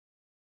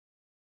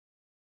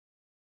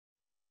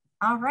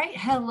All right,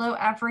 hello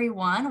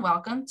everyone.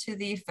 Welcome to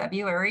the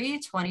February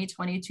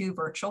 2022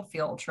 virtual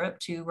field trip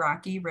to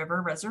Rocky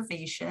River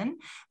Reservation.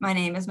 My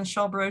name is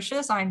Michelle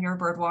Brocious. I'm your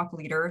birdwalk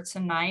leader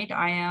tonight.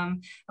 I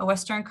am a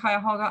Western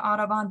Cuyahoga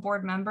Audubon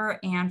board member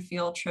and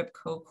field trip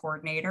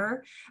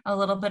co-coordinator. A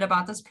little bit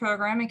about this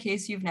program in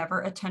case you've never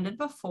attended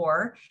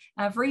before.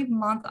 Every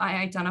month I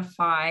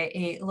identify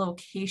a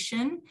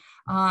location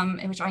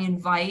in which I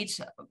invite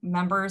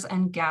members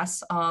and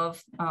guests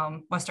of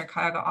Western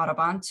Cuyahoga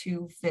Audubon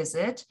to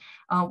visit.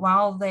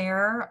 While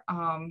there,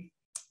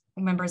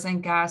 members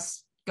and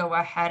guests go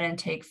ahead and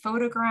take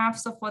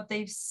photographs of what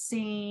they've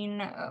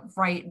seen,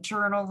 write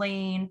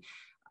journaling,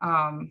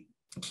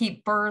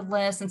 keep bird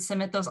lists and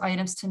submit those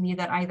items to me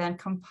that I then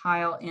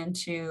compile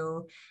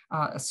into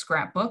a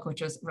scrapbook,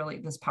 which is really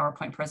this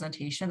PowerPoint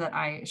presentation that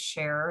I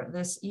share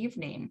this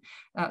evening.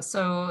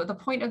 So the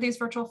point of these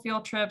virtual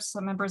field trips,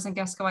 members and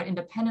guests go out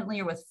independently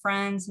or with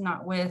friends,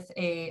 not with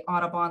a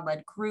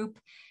Audubon-led group,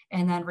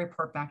 and then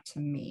report back to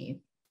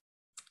me.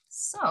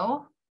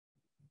 So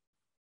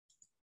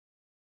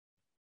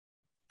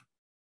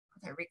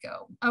there we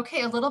go.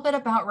 Okay, a little bit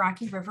about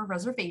Rocky River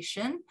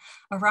Reservation.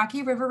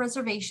 Rocky River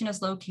Reservation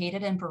is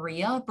located in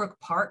Berea, Brook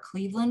Park,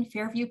 Cleveland,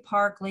 Fairview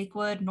Park,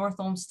 Lakewood, North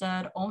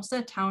Olmsted,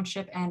 Olmsted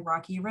Township, and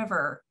Rocky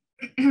River.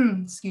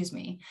 Excuse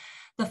me.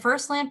 The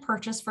first land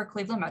purchase for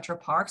Cleveland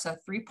Metroparks, a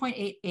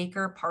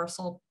 3.8-acre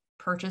parcel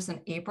purchased in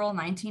April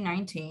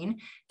 1919,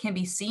 can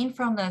be seen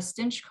from the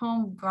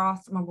Stinchcombe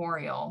Goth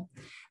Memorial.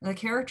 The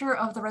character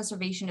of the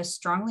reservation is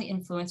strongly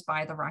influenced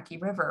by the Rocky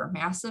River.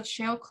 Massive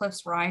shale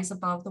cliffs rise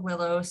above the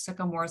willows,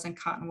 sycamores, and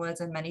cottonwoods,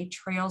 and many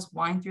trails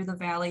wind through the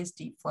valley's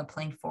deep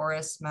floodplain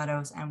forests,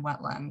 meadows, and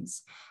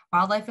wetlands.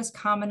 Wildlife is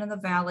common in the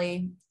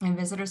valley, and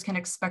visitors can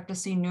expect to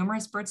see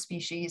numerous bird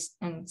species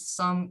and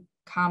some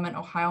common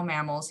Ohio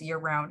mammals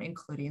year-round,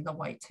 including the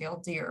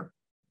white-tailed deer.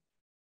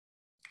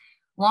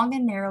 Long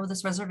and narrow,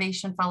 this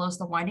reservation follows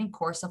the winding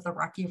course of the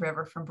Rocky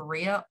River from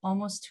Berea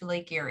almost to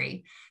Lake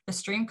Erie. The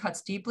stream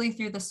cuts deeply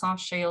through the soft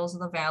shales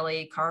of the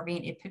valley,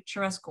 carving a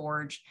picturesque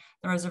gorge.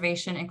 The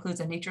reservation includes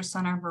a nature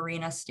center,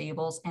 marina,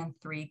 stables, and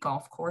 3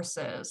 golf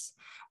courses.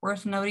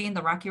 Worth noting,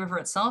 the Rocky River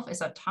itself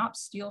is a top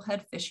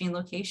steelhead fishing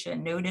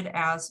location, noted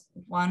as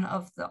one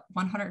of the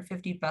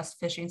 150 best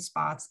fishing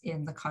spots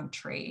in the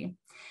country.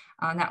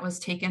 That was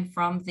taken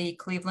from the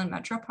Cleveland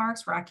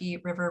Metroparks Rocky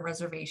River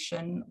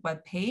Reservation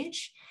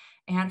webpage.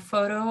 And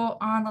photo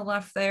on the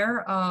left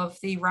there of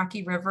the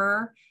Rocky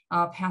River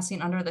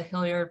passing under the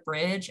Hilliard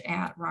Bridge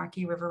at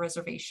Rocky River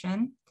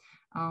Reservation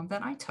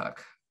that I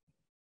took.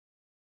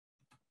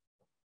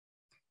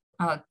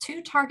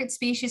 2 target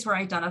species were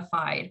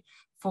identified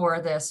for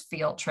this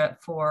field trip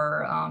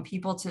for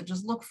people to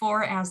just look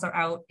for as they're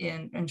out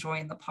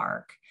enjoying the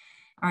park.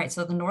 All right,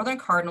 so the northern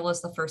cardinal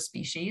is the first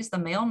species. The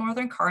male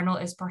northern cardinal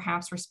is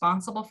perhaps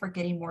responsible for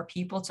getting more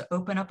people to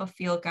open up a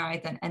field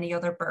guide than any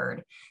other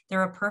bird.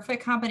 They're a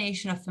perfect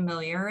combination of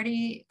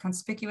familiarity,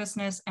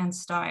 conspicuousness, and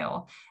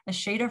style. A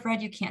shade of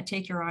red you can't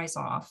take your eyes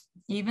off.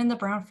 Even the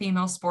brown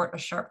females sport a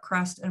sharp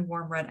crest and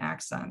warm red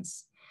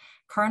accents.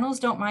 Cardinals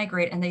don't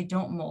migrate and they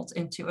don't molt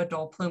into a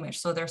dull plumage,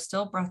 so they're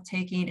still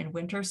breathtaking in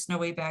winter's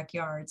snowy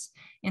backyards.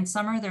 In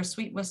summer, their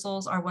sweet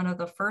whistles are one of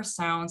the first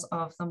sounds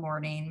of the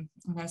morning.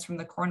 And that's from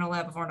the Cornell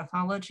Lab of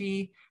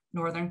Ornithology,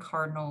 Northern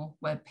Cardinal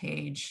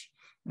webpage.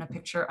 And a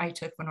picture I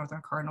took of a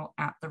northern cardinal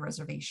at the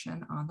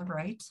reservation on the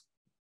right.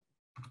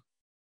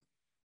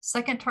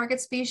 Second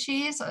target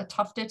species, a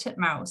tufted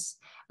titmouse.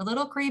 A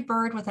little gray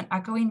bird with an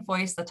echoing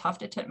voice, the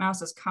tufted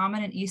titmouse is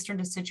common in eastern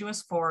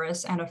deciduous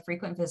forests and a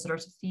frequent visitor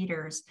to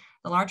feeders.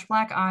 The large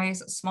black eyes,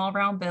 small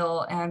round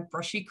bill, and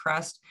brushy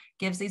crest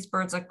gives these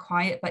birds a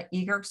quiet but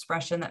eager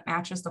expression that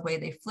matches the way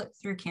they flit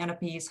through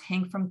canopies,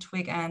 hang from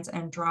twig ends,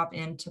 and drop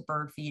into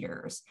bird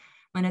feeders.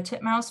 When a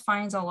titmouse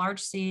finds a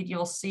large seed,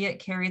 you'll see it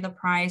carry the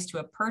prize to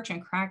a perch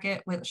and crack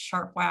it with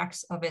sharp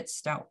wax of its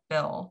stout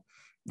bill.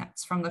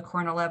 That's from the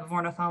Cornell Lab of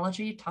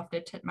Ornithology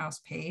tufted titmouse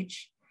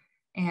page.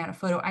 And a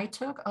photo I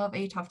took of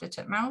a tufted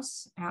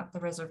titmouse at the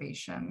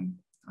reservation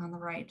on the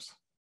right.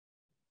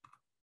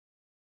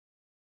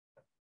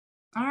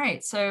 All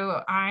right,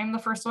 so I'm the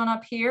first one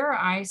up here.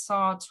 I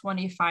saw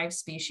 25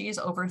 species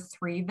over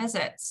 3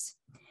 visits.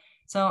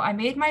 So I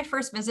made my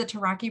first visit to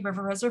Rocky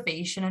River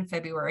Reservation in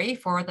February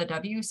for the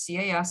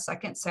WCAS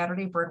Second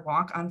Saturday Bird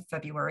Walk on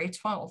February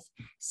 12th.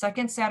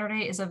 Second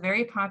Saturday is a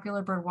very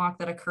popular bird walk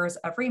that occurs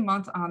every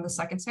month on the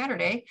second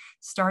Saturday,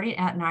 starting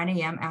at 9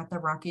 a.m. at the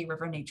Rocky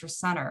River Nature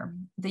Center.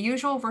 The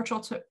usual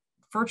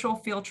virtual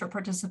field trip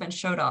participants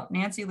showed up: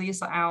 Nancy,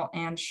 Lisa, Al,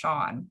 and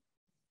Sean.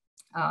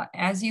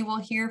 As you will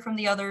hear from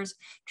the others,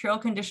 trail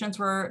conditions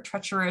were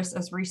treacherous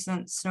as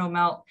recent snow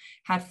melt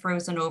had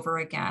frozen over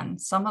again.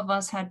 Some of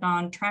us had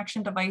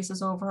non-traction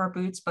devices over our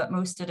boots, but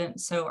most didn't,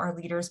 so our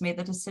leaders made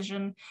the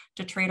decision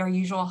to trade our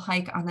usual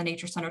hike on the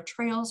Nature Center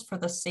trails for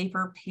the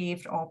safer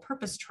paved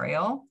all-purpose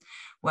trail.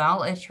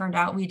 Well, it turned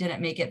out we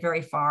didn't make it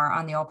very far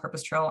on the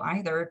all-purpose trail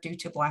either due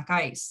to black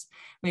ice.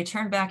 We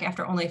turned back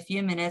after only a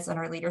few minutes and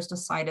our leaders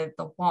decided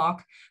the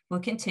walk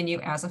would continue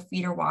as a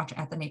feeder watch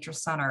at the Nature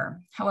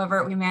Center.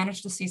 However, we managed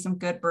managed to see some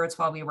good birds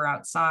while we were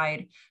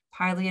outside.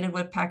 Pileated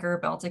woodpecker,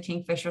 belted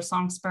kingfisher,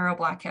 song sparrow,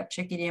 black-capped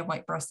chickadee, and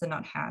white-breasted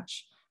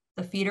nuthatch.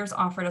 The feeders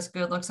offered us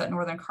good looks at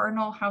northern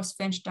cardinal, house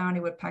finch, downy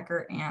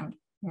woodpecker, and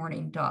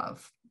mourning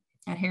dove.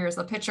 And here's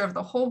a picture of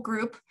the whole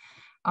group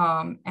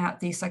at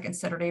the second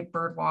Saturday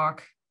bird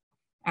walk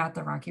at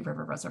the Rocky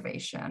River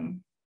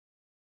Reservation.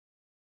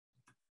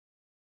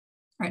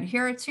 All right,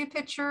 here are two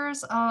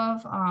pictures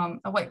of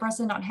a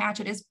white-breasted nuthatch.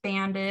 It is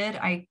banded.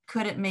 I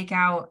couldn't make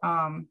out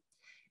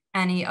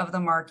any of the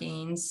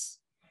markings,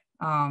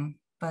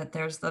 but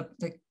there's the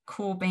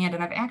cool band.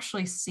 And I've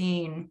actually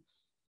seen,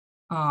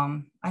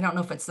 I don't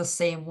know if it's the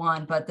same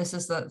one, but this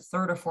is the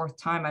third or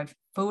fourth time I've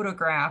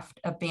photographed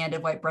a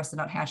banded white-breasted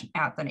nuthatch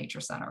at the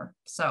Nature Center.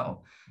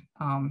 So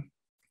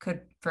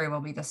could very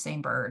well be the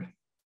same bird.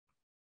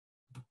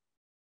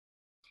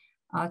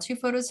 Two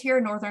photos here,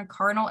 northern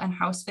cardinal and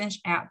house finch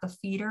at the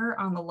feeder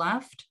on the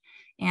left,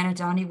 and a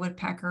downy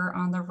woodpecker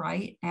on the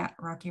right at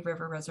Rocky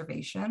River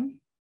Reservation.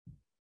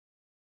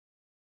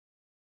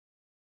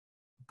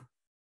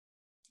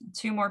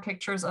 Two more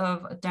pictures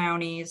of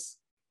downies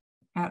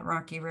at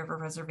Rocky River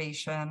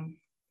Reservation.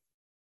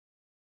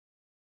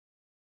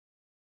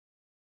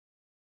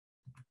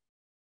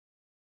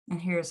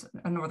 And here's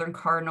a northern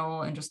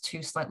cardinal in just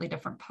two slightly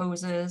different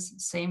poses,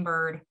 same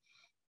bird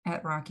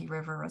at Rocky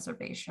River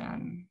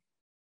Reservation.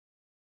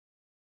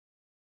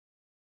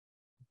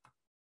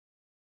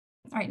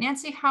 All right,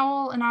 Nancy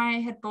Howell and I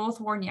had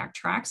both worn yak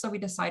tracks, so we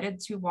decided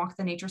to walk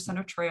the Nature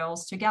Center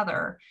trails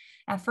together.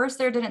 At first,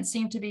 there didn't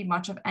seem to be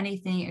much of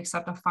anything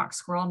except a fox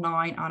squirrel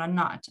gnawing on a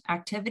nut.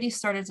 Activity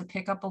started to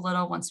pick up a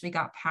little once we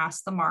got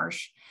past the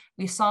marsh.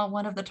 We saw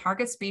one of the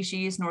target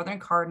species, northern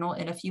cardinal,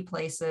 in a few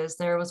places.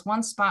 There was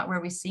one spot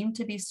where we seemed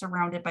to be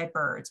surrounded by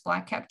birds: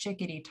 black-capped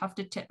chickadee,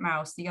 tufted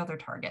titmouse, the other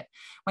target,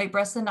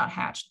 white-breasted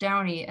nuthatch,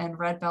 downy, and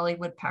red-bellied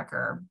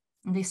woodpecker.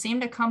 They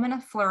seemed to come in a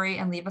flurry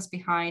and leave us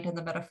behind in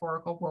the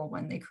metaphorical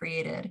whirlwind they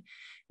created.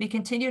 We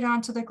continued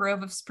on to the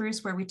grove of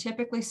spruce where we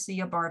typically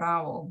see a barred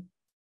owl.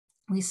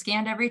 We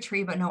scanned every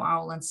tree, but no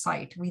owl in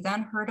sight. We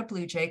then heard a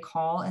blue jay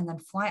call and then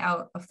fly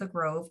out of the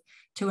grove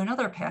to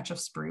another patch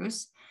of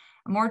spruce.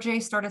 More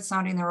jays started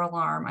sounding their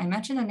alarm. I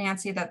mentioned to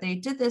Nancy that they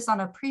did this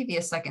on a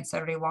previous second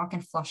Saturday walk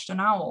and flushed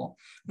an owl.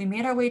 We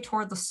made our way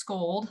toward the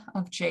scold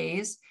of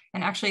jays.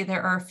 And actually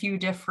there are a few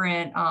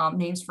different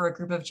names for a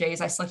group of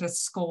jays. I selected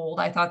scold.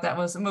 I thought that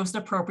was most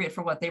appropriate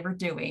for what they were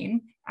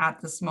doing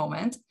at this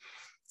moment.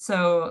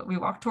 So we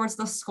walked towards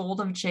the scold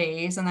of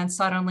jays, and then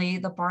suddenly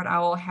the barred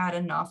owl had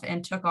enough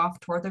and took off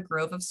toward the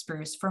grove of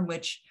spruce from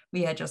which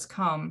we had just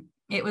come.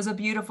 It was a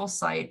beautiful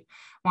sight,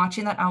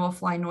 watching that owl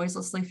fly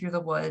noiselessly through the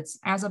woods.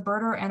 As a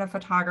birder and a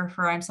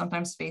photographer, I'm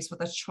sometimes faced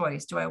with a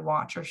choice. Do I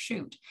watch or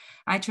shoot?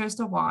 I chose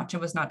to watch and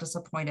was not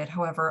disappointed.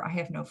 However, I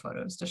have no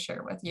photos to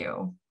share with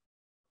you.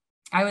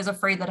 I was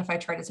afraid that if I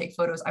tried to take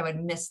photos, I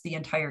would miss the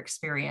entire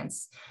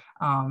experience.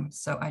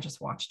 So I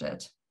just watched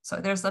it. So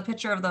there's the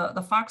picture of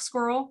the fox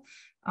squirrel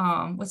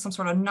with some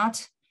sort of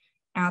nut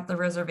at the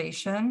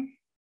reservation.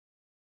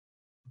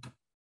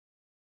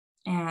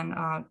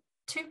 And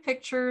two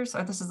pictures,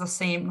 this is the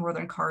same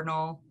northern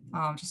cardinal,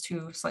 just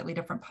two slightly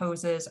different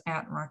poses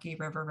at Rocky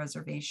River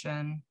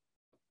Reservation.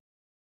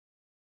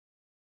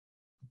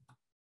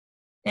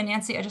 And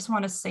Nancy, I just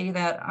want to say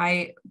that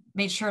I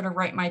made sure to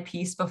write my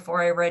piece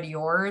before I read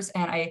yours,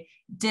 and I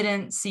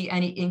didn't see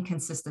any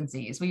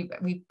inconsistencies.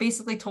 We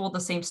basically told the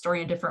same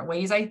story in different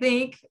ways, I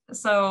think.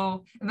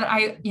 So, but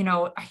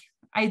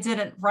I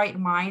didn't write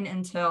mine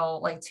until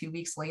like 2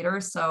 weeks later.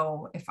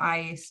 So if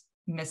I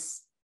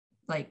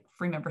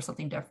remember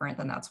something different,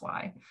 then that's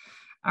why.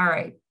 All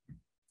right.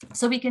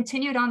 So we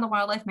continued on the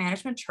wildlife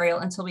management trail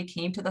until we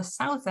came to the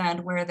south end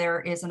where there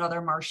is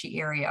another marshy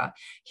area.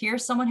 Here,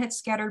 someone had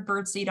scattered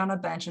birdseed on a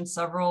bench and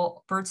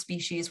several bird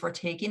species were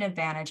taking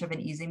advantage of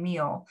an easy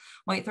meal.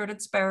 White-throated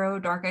sparrow,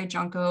 dark-eyed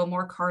junco,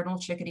 more cardinal,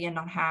 chickadee, and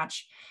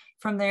nuthatch.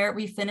 From there,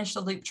 we finished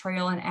the loop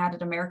trail and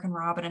added American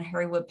robin and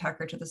hairy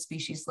woodpecker to the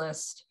species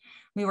list.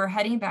 We were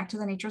heading back to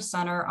the Nature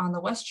Center on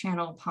the West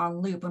Channel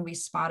Pond Loop when we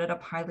spotted a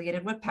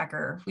pileated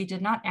woodpecker. We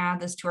did not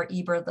add this to our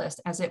eBird list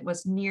as it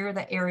was near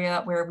the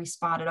area where we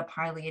spotted a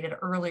pileated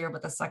earlier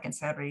with the second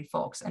Saturday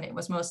folks, and it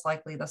was most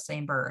likely the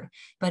same bird,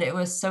 but it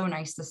was so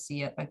nice to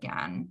see it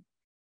again.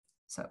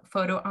 So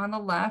photo on the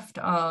left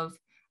of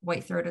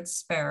white-throated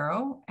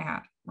sparrow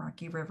at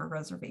Rocky River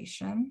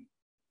Reservation.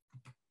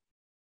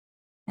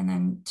 And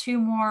then two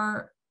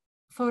more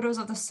photos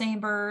of the same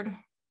bird,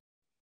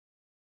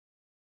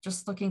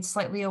 just looking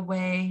slightly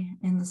away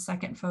in the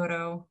second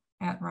photo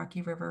at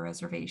Rocky River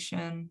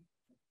Reservation.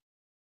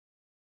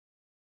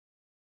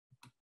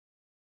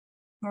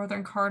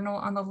 Northern cardinal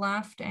on the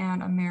left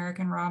and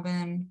American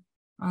robin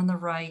on the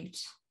right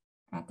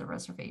at the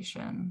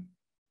reservation.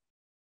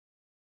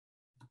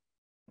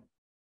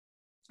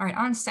 All right,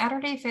 on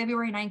Saturday,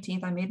 February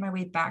 19th, I made my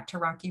way back to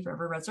Rocky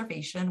River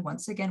Reservation,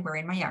 once again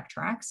wearing my yak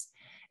tracks.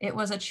 It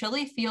was a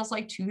chilly, feels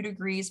like 2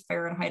 degrees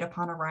Fahrenheit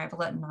upon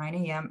arrival at 9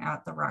 a.m.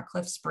 at the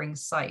Rockcliffe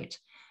Springs site.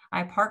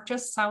 I parked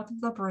just south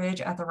of the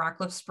bridge at the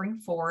Rockcliffe Spring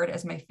Ford,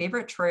 as my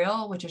favorite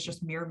trail, which is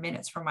just mere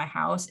minutes from my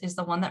house, is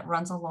the one that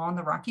runs along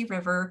the Rocky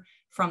River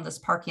from this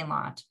parking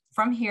lot.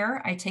 From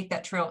here, I take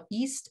that trail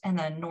east and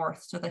then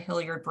north to the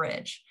Hilliard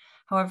Bridge.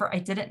 However, I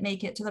didn't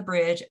make it to the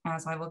bridge,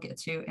 as I will get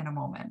to in a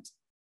moment.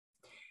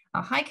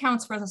 High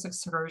counts for this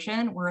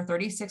excursion were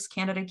 36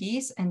 Canada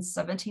geese and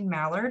 17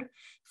 mallard.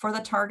 For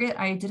the target,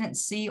 I didn't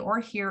see or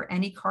hear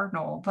any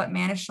cardinal, but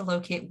managed to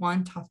locate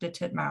one tufted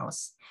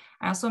titmouse.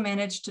 I also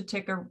managed to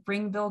take a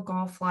ring-bill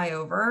gull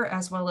flyover,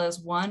 as well as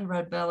one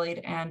red-bellied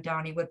and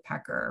downy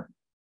woodpecker.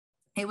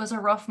 It was a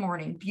rough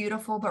morning,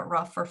 beautiful but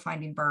rough for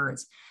finding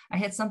birds. I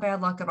had some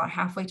bad luck about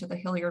halfway to the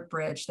Hilliard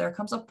Bridge. There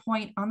comes a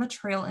point on the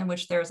trail in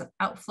which there's an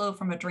outflow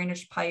from a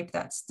drainage pipe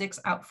that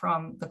sticks out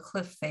from the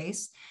cliff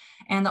face.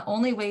 And the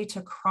only way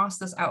to cross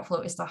this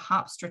outflow is to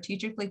hop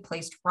strategically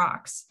placed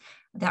rocks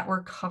that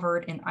were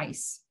covered in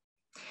ice.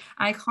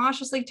 I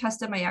cautiously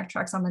tested my yak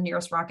tracks on the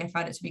nearest rock and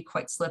found it to be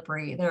quite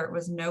slippery. There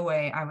was no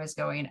way I was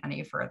going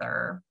any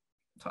further.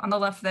 So on the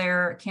left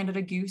there,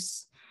 Canada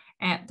goose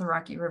at the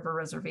Rocky River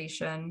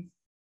Reservation.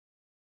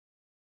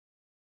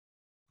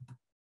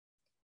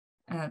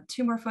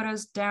 Two more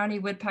photos, downy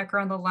woodpecker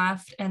on the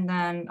left, and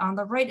then on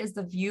the right is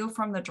the view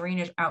from the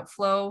drainage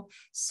outflow.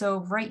 So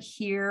right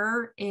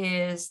here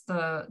is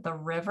the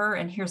river,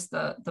 and here's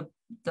the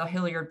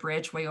Hilliard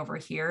Bridge way over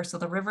here. So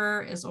the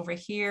river is over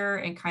here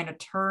and kind of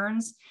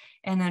turns,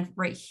 and then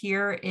right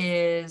here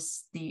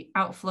is the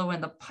outflow,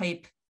 and the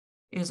pipe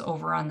is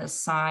over on this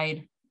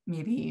side,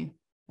 maybe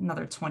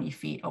another 20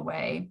 feet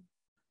away.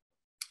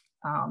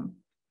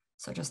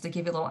 So just to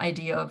give you a little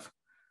idea of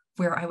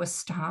where I was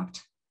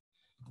stopped.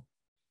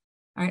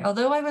 All right,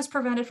 although I was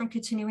prevented from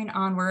continuing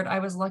onward, I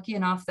was lucky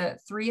enough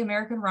that 3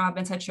 American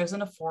robins had chosen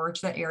to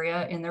forage that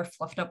area in their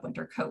fluffed up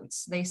winter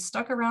coats. They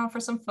stuck around for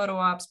some photo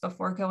ops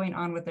before going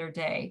on with their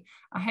day.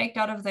 I hiked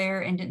out of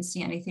there and didn't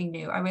see anything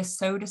new. I was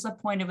so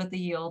disappointed with the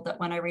yield that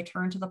when I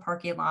returned to the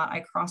parking lot, I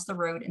crossed the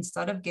road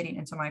instead of getting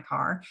into my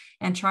car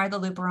and tried the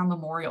loop around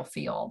Memorial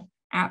Field.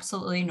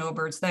 Absolutely no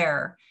birds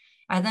there.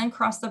 I then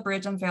crossed the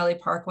bridge on Valley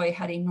Pkwy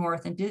heading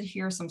north and did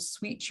hear some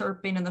sweet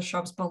chirping in the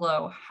shrubs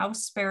below.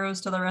 House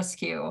sparrows to the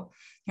rescue.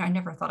 Yeah, I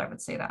never thought I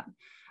would say that.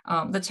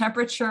 The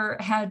temperature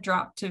had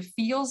dropped to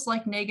feels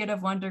like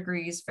 -1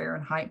 degrees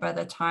Fahrenheit by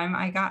the time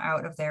I got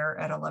out of there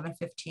at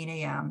 11:15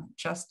 a.m.,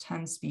 just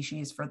 10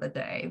 species for the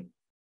day.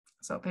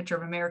 So a picture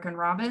of American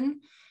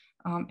robin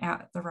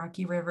at the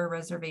Rocky River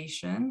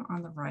Reservation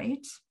on the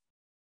right.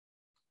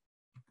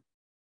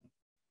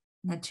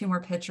 And then 2 more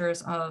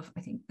pictures of,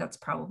 I think that's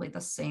probably the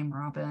same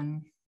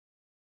robin.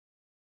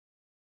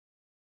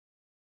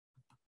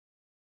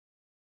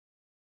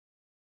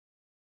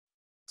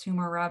 Two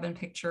more robin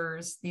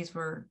pictures. These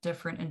were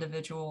different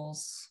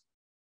individuals.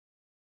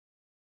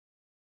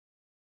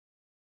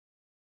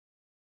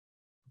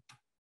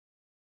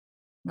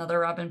 Another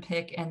robin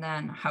pic, and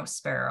then house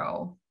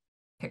sparrow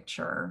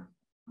picture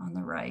on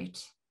the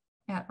right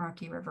at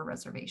Rocky River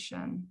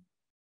Reservation.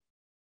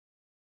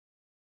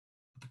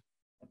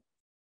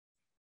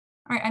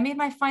 All right, I made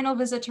my final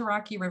visit to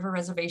Rocky River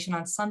Reservation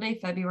on Sunday,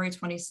 February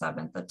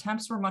 27th. The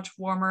temps were much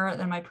warmer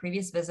than my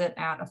previous visit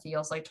at a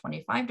feels like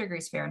 25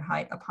 degrees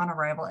Fahrenheit upon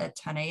arrival at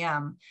 10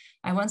 a.m.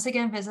 I once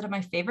again visited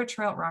my favorite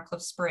trail at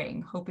Rockcliffe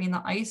Spring, hoping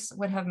the ice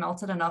would have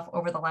melted enough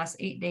over the last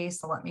 8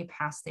 days to let me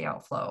pass the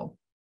outflow.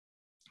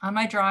 On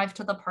my drive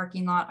to the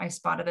parking lot, I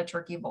spotted a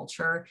turkey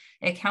vulture.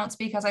 It counts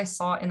because I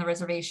saw in the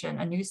reservation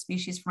a new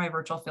species for my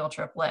virtual field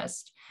trip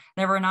list.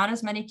 There were not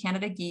as many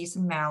Canada geese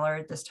and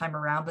mallard this time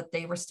around, but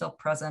they were still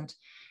present.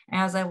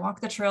 As I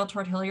walked the trail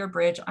toward Hilliard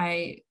Bridge,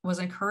 I was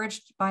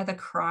encouraged by the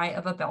cry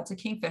of a belted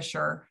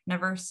kingfisher.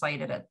 Never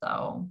sighted it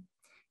though.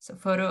 So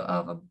photo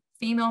of a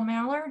female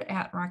mallard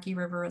at Rocky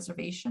River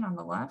Reservation on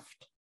the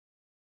left.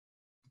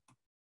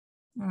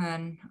 And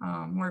then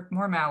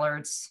more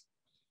mallards.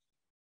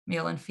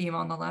 Male and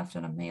female on the left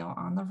and a male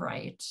on the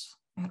right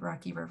at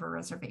Rocky River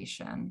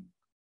Reservation.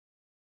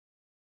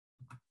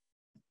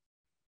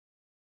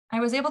 I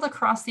was able to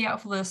cross the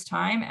outflow this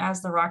time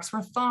as the rocks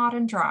were thawed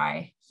and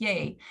dry.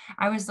 Yay.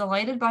 I was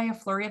delighted by a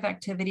flurry of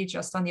activity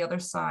just on the other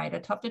side. A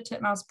tufted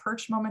titmouse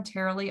perched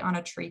momentarily on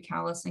a tree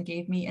callus and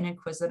gave me an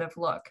inquisitive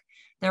look.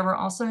 There were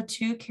also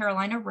 2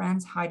 Carolina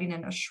wrens hiding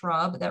in a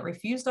shrub that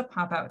refused to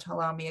pop out to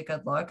allow me a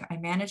good look. I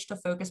managed to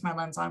focus my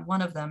lens on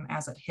one of them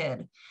as it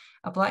hid.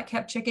 A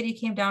black-capped chickadee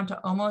came down to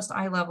almost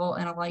eye level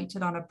and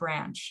alighted on a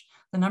branch.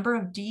 The number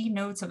of D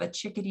notes of a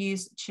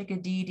chickadee's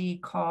chickadee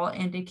call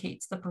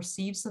indicates the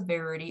perceived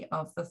severity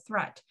of the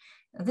threat.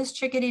 This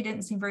chickadee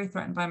didn't seem very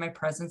threatened by my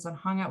presence and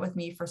hung out with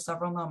me for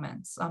several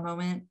moments. A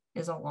moment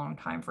is a long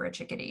time for a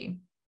chickadee.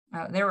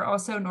 There were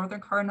also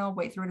northern cardinal,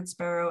 white-throated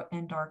sparrow,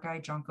 and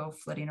dark-eyed junco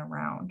flitting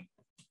around.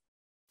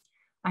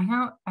 I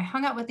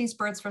hung out with these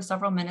birds for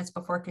several minutes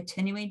before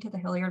continuing to the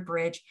Hilliard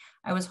Bridge.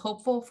 I was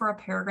hopeful for a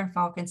peregrine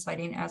falcon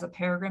sighting, as a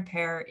peregrine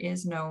pair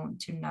is known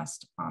to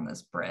nest on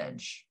this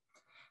bridge.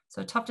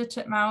 So tufted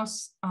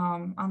titmouse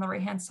on the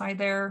right-hand side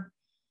there,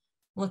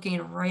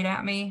 looking right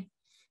at me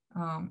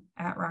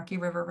at Rocky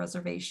River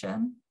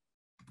Reservation.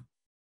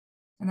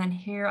 And then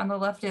here on the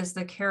left is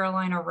the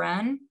Carolina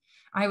wren.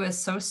 I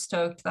was so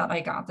stoked that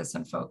I got this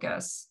in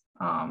focus.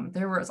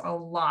 There was a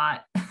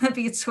lot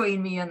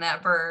between me and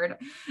that bird.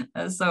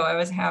 So I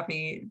was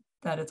happy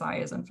that its eye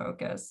is in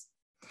focus.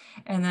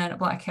 And then a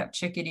black-capped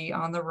chickadee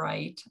on the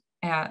right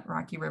at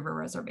Rocky River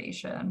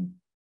Reservation.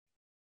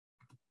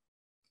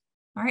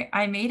 All right,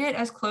 I made it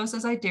as close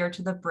as I dared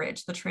to the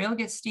bridge. The trail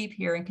gets steep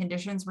here and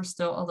conditions were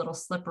still a little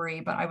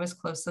slippery, but I was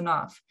close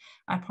enough.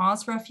 I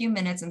paused for a few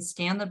minutes and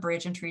scanned the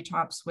bridge and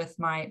treetops with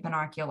my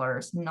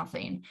binoculars.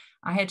 Nothing.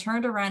 I had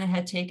turned around and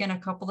had taken a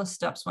couple of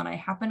steps when I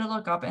happened to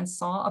look up and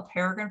saw a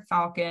peregrine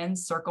falcon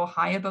circle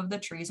high above the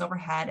trees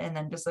overhead and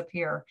then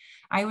disappear.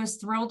 I was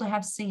thrilled to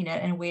have seen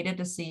it and waited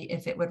to see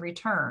if it would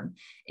return.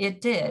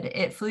 It did.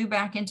 It flew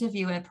back into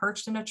view and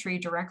perched in a tree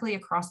directly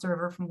across the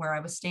river from where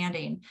I was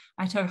standing.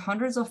 I took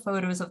hundreds of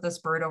photos of this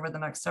bird over the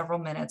next several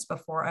minutes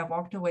before I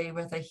walked away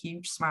with a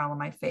huge smile on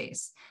my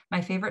face.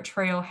 My favorite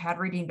trail had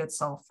redeemed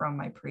itself from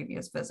my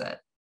previous visit.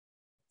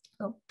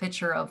 A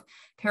picture of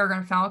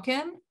peregrine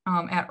falcon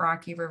at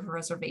Rocky River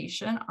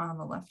Reservation on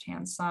the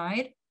left-hand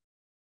side.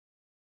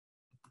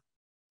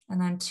 And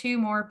then two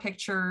more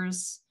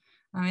pictures.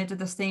 It did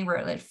this thing where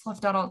it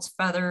fluffed out all its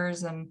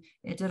feathers and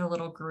it did a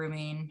little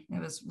grooming. It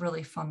was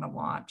really fun to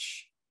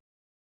watch.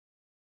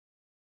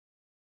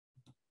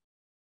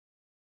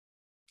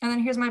 And then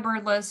here's my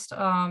bird list.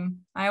 I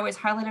always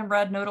highlight in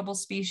red notable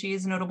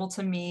species, notable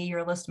to me.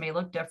 Your list may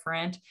look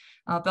different.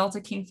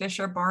 Belted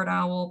kingfisher, barred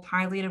owl,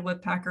 pileated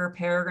woodpecker,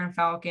 peregrine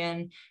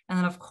falcon, and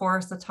then of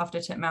course the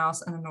tufted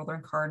titmouse and the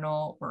northern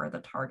cardinal were the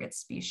target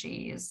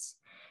species.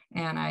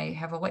 And I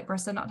have a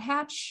white-breasted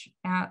nuthatch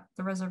at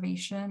the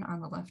reservation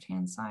on the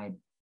left-hand side.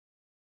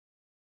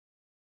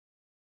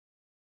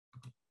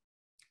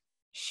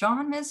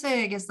 Sean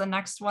Missig is the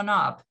next one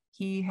up.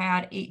 He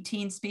had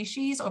 18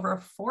 species over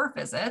 4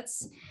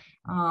 visits,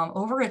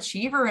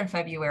 overachiever in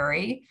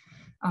February.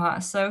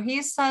 So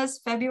he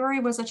says February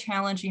was a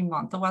challenging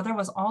month. The weather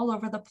was all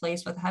over the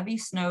place with heavy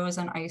snows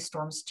and ice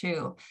storms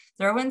too.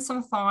 Throw in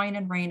some thawing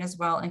and rain as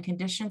well, and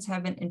conditions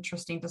have been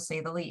interesting to say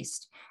the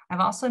least.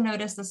 I've also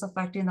noticed this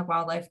affecting the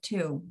wildlife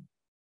too.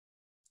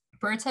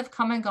 Birds have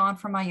come and gone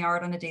from my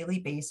yard on a daily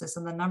basis,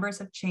 and the numbers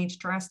have changed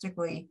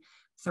drastically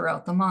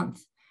throughout the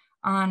month.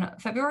 On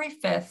February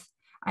 5th,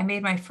 I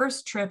made my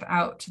first trip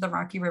out to the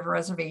Rocky River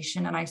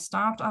Reservation, and I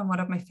stopped on one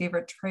of my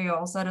favorite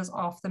trails that is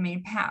off the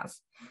main path.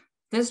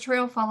 This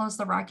trail follows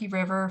the Rocky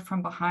River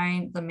from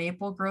behind the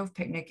Maple Grove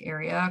picnic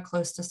area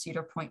close to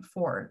Cedar Point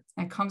Fort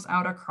and comes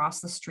out across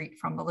the street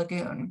from the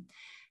lagoon.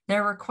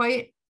 There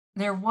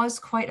was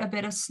quite a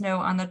bit of snow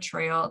on the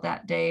trail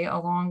that day,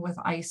 along with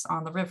ice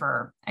on the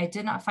river. I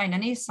did not find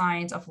any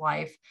signs of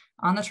life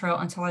on the trail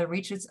until I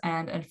reached its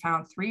end and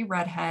found 3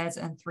 redheads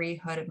and 3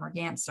 hooded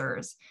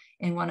mergansers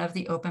in one of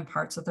the open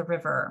parts of the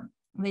river.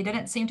 They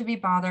didn't seem to be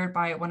bothered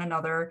by one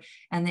another,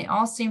 and they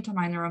all seemed to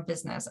mind their own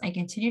business. I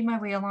continued my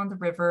way along the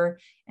river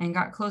and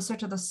got closer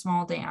to the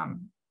small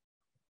dam.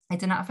 I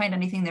did not find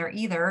anything there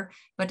either,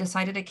 but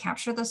decided to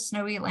capture the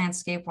snowy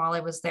landscape while I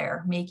was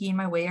there. Making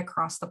my way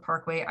across the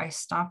parkway, I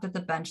stopped at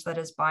the bench that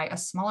is by a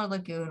smaller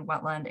lagoon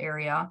wetland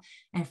area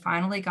and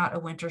finally got a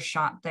winter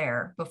shot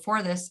there.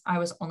 Before this, I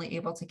was only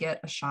able to get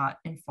a shot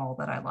in fall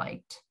that I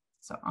liked.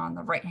 So on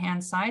the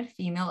right-hand side,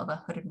 female of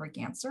a hooded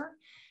merganser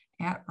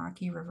at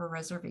Rocky River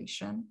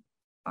Reservation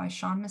by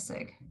Sean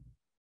Missig.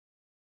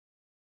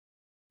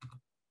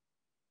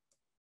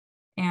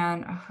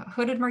 And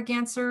hooded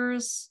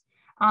mergansers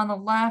on the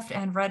left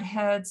and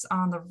redheads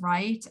on the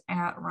right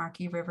at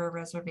Rocky River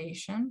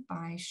Reservation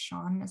by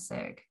Sean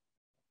Missig.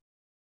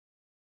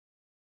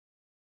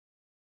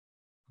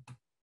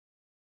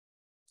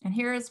 And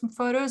here are some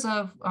photos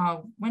of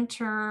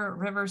winter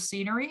river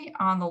scenery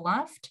on the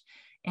left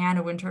and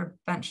a winter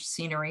bench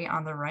scenery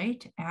on the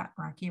right at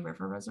Rocky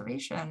River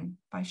Reservation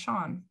by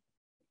Sean.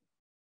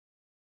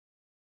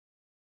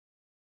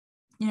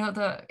 You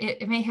know,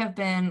 it may have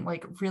been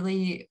like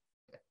really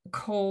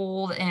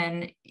cold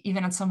and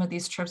even on some of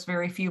these trips,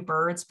 very few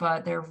birds,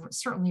 but there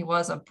certainly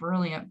was a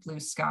brilliant blue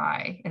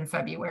sky in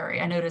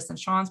February. I noticed in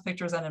Sean's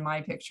pictures and in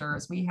my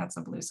pictures, we had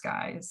some blue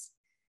skies.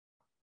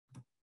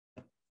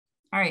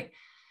 All right.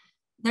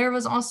 There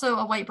was also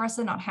a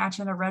white-breasted nuthatch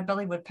and a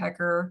red-bellied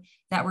woodpecker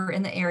that were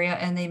in the area,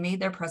 and they made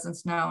their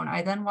presence known.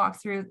 I then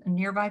walked through a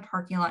nearby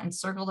parking lot and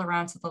circled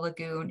around to the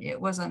lagoon. It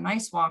was a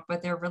nice walk,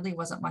 but there really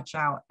wasn't much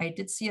out. I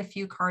did see a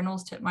few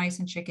cardinals, titmice,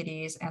 and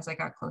chickadees as I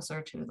got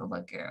closer to the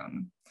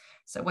lagoon.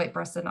 So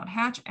white-breasted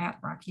nuthatch at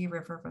Rocky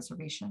River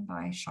Reservation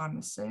by Sean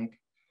Missig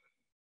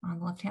on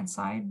the left-hand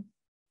side.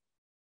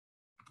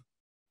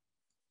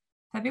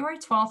 February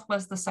 12th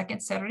was the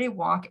second Saturday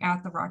walk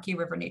at the Rocky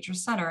River Nature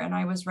Center, and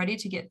I was ready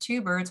to get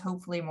 2 birds,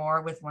 hopefully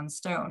more, with 1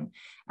 stone.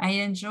 I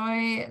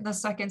enjoy the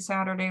second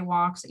Saturday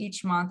walks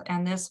each month,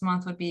 and this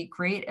month would be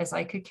great as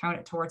I could count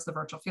it towards the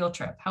virtual field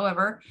trip.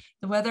 However,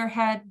 the weather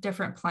had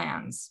different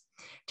plans.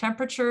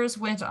 Temperatures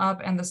went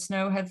up and the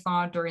snow had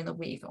thawed during the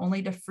week,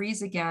 only to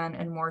freeze again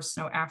and more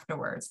snow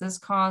afterwards. This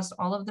caused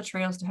all of the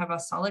trails to have a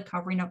solid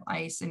covering of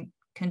ice and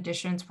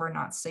conditions were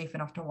not safe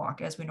enough to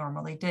walk as we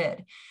normally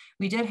did.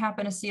 We did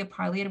happen to see a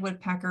pileated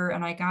woodpecker,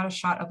 and I got a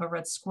shot of a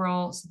red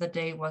squirrel, so the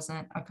day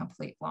wasn't a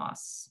complete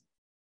loss.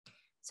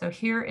 So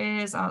here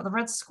is the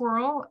red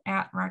squirrel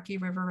at Rocky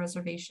River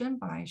Reservation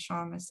by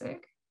Sean Missig.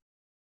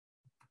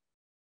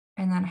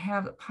 And then I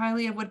have the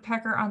pileated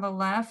woodpecker on the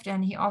left,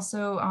 and he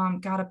also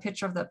got a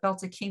picture of the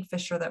belted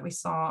kingfisher that we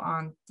saw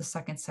on the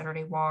second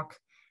Saturday walk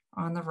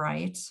on the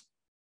right.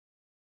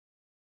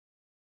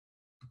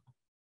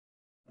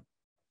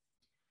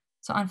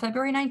 So on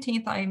February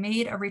 19th, I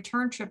made a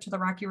return trip to the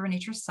Rocky River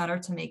Nature Center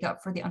to make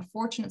up for the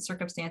unfortunate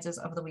circumstances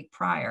of the week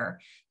prior.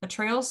 The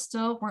trails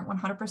still weren't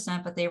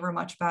 100%, but they were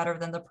much better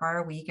than the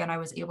prior week, and I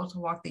was able to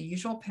walk the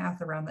usual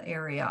path around the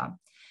area.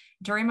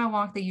 During my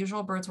walk, the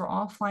usual birds were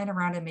all flying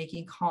around and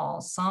making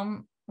calls.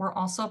 Some were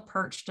also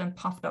perched and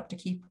puffed up to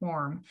keep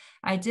warm.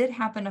 I did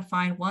happen to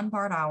find one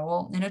barred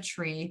owl in a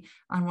tree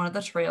on one of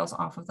the trails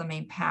off of the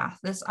main path.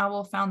 This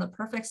owl found the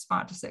perfect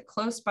spot to sit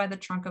close by the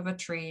trunk of a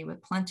tree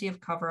with plenty of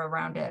cover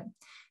around it.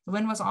 The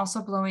wind was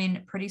also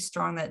blowing pretty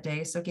strong that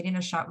day, so getting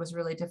a shot was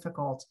really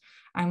difficult.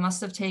 I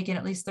must have taken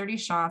at least 30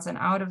 shots, and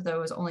out of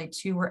those, only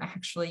 2 were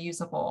actually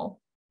usable.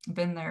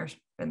 Been there,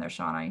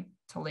 Sean. I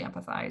totally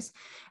empathize.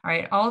 All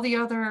right, all the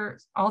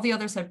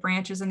others had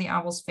branches in the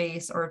owl's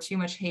face or too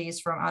much haze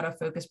from out of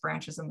focus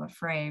branches in the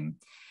frame.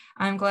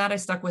 I'm glad I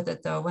stuck with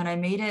it though. When I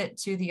made it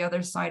to the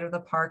other side of the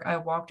park, I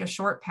walked a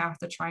short path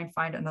to try and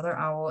find another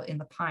owl in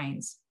the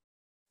pines.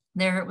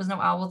 There was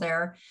no owl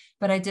there,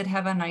 but I did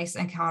have a nice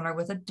encounter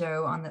with a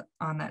doe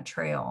on that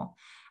trail.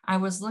 I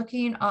was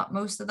looking up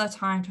most of the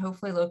time to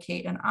hopefully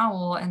locate an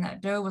owl, and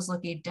that doe was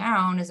looking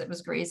down as it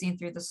was grazing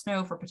through the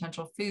snow for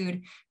potential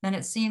food. Then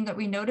it seemed that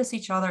we noticed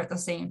each other at the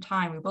same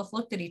time. We both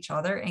looked at each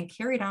other and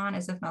carried on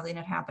as if nothing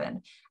had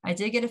happened. I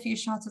did get a few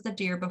shots of the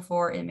deer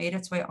before it made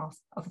its way off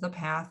of the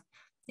path.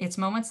 It's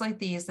moments like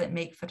these that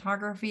make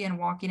photography and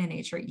walking in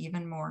nature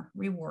even more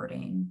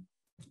rewarding.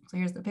 So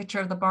here's the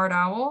picture of the barred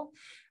owl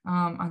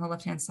on the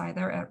left-hand side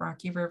there at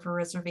Rocky River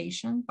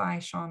Reservation by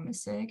Sean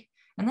Missig.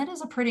 And that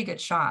is a pretty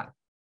good shot.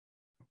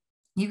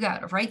 You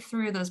got right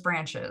through those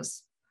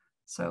branches.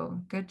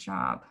 So good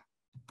job.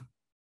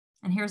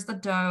 And here's the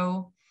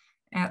doe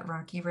at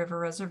Rocky River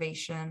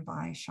Reservation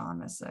by Sean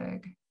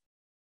Missig.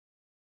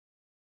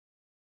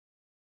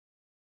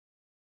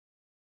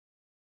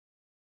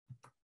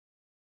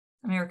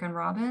 American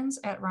Robins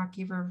at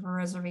Rocky River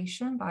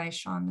Reservation by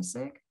Sean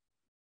Missig.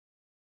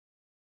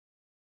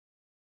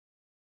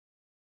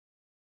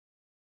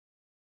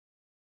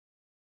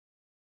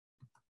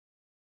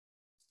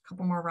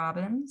 Couple more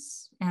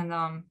robins, and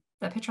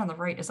that picture on the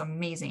right is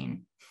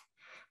amazing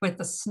with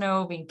the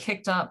snow being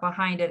kicked up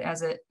behind it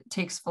as it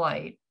takes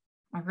flight.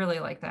 I really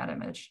like that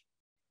image.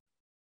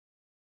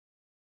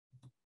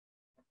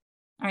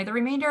 All right, the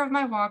remainder of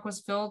my walk was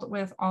filled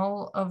with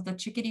all of the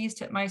chickadees,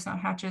 titmice,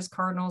 nuthatches,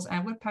 cardinals,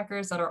 and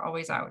woodpeckers that are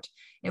always out.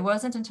 It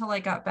wasn't until I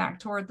got back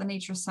toward the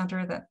nature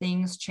center that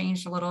things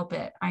changed a little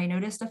bit. I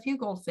noticed a few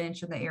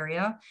goldfinch in the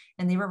area,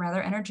 and they were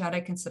rather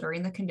energetic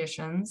considering the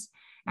conditions.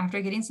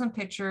 After getting some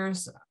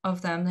pictures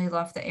of them, they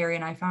left the area,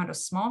 and I found a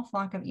small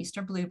flock of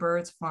eastern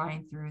bluebirds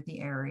flying through the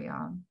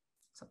area.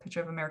 So a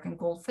picture of American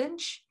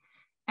goldfinch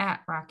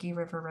at Rocky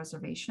River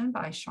Reservation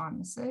by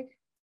Sean Missig.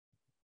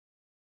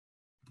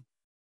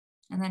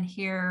 And then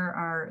here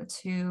are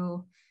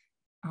 2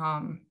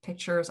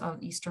 pictures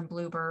of eastern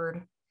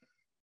bluebird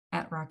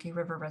at Rocky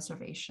River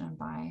Reservation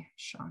by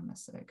Sean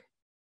Missig.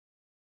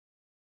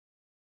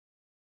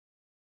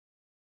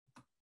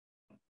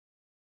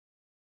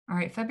 All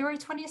right, February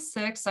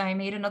 26th, I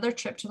made another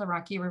trip to the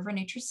Rocky River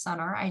Nature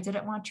Center. I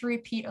didn't want to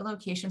repeat a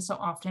location so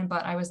often,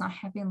 but I was not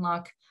having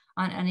luck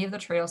on any of the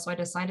trails, so I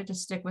decided to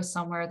stick with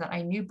somewhere that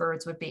I knew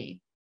birds would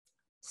be.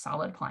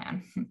 Solid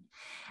plan.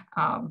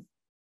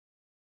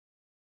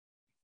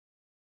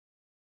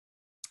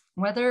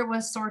 Weather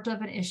was sort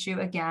of an issue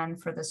again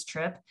for this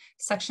trip.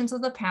 Sections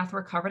of the path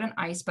were covered in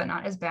ice, but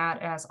not as bad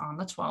as on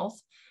the 12th.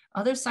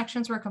 Other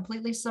sections were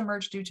completely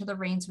submerged due to the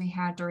rains we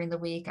had during the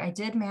week. I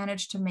did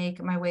manage to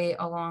make my way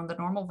along the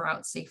normal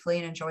route safely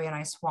and enjoy a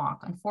nice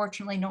walk.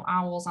 Unfortunately, no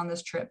owls on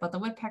this trip, but the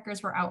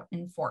woodpeckers were out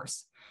in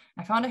force.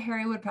 I found a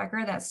hairy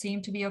woodpecker that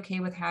seemed to be okay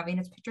with having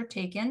its picture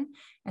taken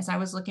as I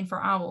was looking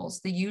for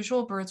owls. The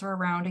usual birds were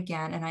around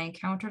again, and I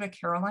encountered a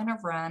Carolina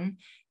wren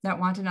that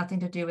wanted nothing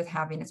to do with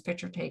having its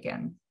picture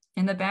taken.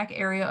 In the back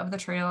area of the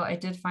trail, I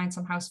did find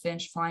some house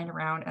finch flying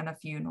around and a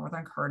few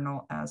northern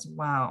cardinal as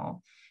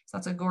well. So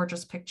that's a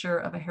gorgeous picture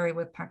of a hairy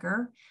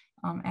woodpecker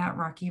at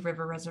Rocky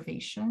River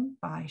Reservation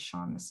by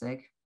Sean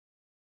Missig.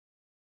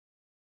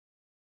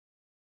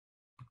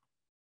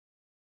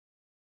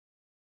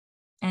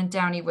 And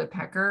downy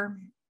woodpecker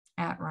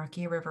at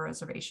Rocky River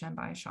Reservation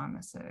by Sean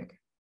Missig.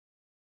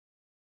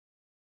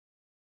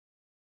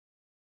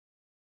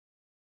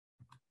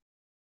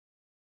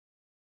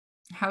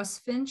 House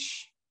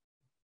finch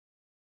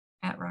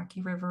at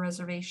Rocky River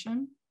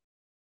Reservation.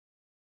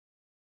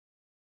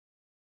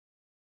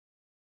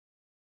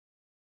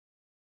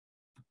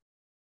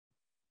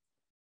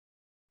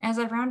 As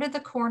I rounded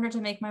the corner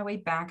to make my way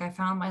back, I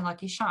found my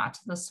lucky shot.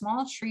 The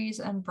small trees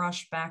and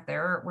brush back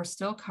there were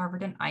still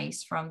covered in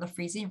ice from the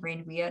freezing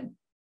rain we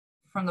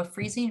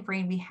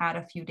had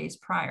a few days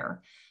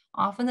prior.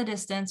 Off in the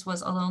distance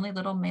was a lonely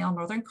little male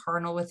northern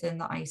cardinal within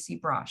the icy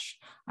brush.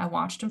 I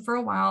watched him for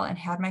a while and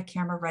had my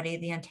camera ready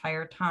the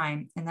entire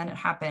time, and then it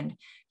happened.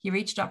 He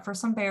reached up for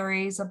some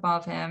berries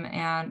above him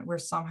and were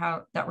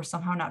somehow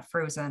not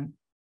frozen.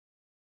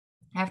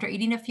 After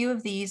eating a few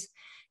of these,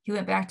 he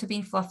went back to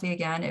being fluffy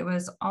again. It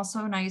was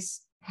also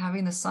nice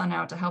having the sun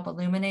out to help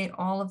illuminate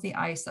all of the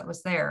ice that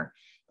was there.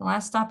 The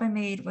last stop I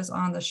made was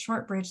on the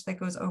short bridge that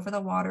goes over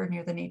the water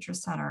near the nature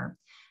center.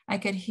 I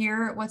could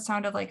hear what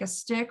sounded like a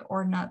stick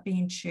or nut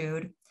being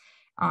chewed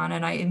on,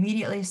 and I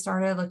immediately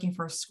started looking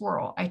for a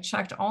squirrel. I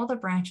checked all the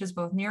branches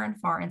both near and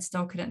far and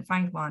still couldn't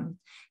find one.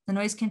 The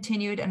noise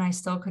continued and I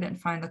still couldn't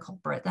find the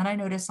culprit. Then I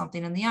noticed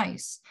something in the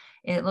ice.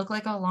 It looked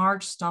like a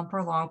large stump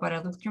or log, but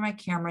I looked through my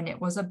camera and it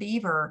was a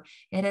beaver.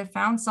 It had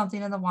found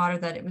something in the water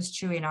that it was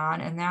chewing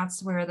on, and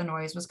that's where the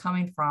noise was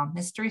coming from.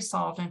 Mystery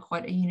solved, and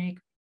quite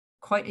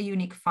a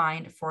unique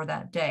find for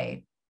that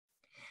day.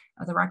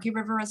 The Rocky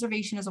River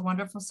Reservation is a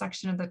wonderful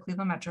section of the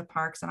Cleveland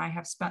Metroparks, and I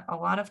have spent a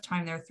lot of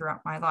time there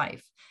throughout my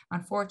life.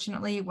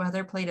 Unfortunately,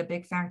 weather played a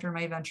big factor in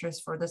my adventures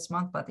for this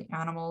month, but the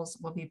animals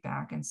will be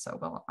back, and so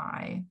will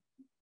I.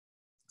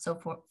 So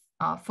for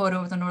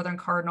photo of the northern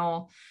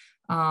cardinal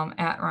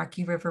at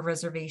Rocky River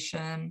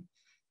Reservation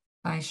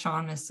by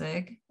Sean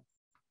Missig,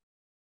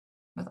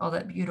 with all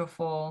that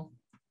beautiful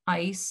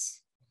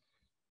ice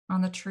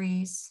on the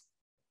trees.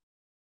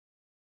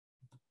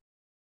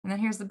 And then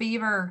here's the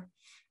beaver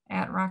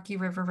at Rocky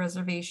River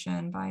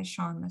Reservation by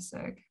Sean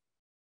Missig.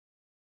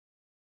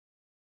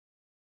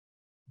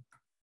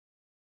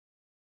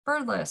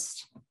 Bird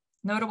list.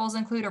 Notables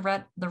include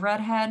the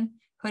redhead,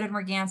 hooded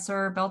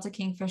merganser, belted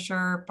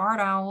kingfisher,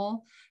 barred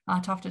owl,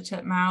 tufted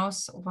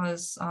titmouse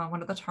was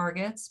one of the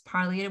targets,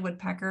 pileated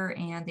woodpecker,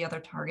 and the other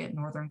target,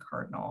 northern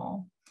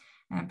cardinal.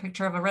 And a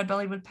picture of a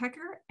red-bellied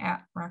woodpecker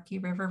at Rocky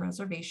River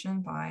Reservation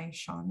by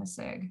Sean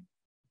Missig.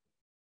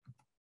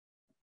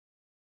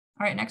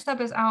 All right, next up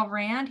is Al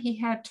Rand. He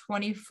had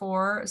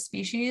 24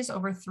 species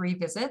over 3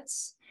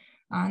 visits.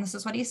 And this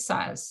is what he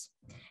says.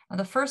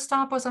 The first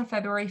stop was on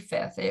February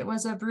 5th. It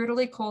was a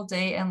brutally cold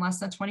day and less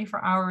than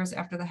 24 hours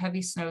after the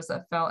heavy snows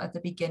that fell at the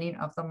beginning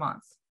of the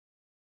month.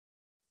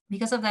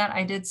 Because of that,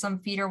 I did some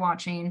feeder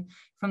watching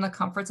from the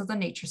comforts of the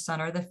nature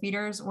center. The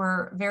feeders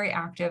were very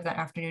active that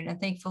afternoon,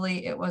 and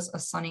thankfully it was a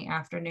sunny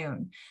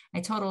afternoon.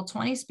 I totaled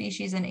 20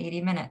 species in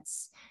 80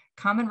 minutes.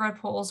 Common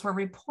redpolls were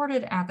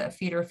reported at that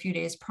feeder a few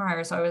days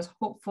prior, so I was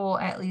hopeful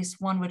at least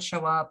one would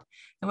show up.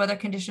 The weather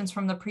conditions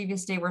from the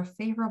previous day were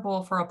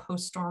favorable for a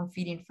post-storm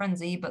feeding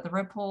frenzy, but the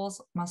redpolls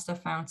must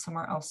have found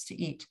somewhere else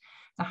to eat.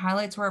 The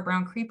highlights were a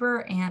brown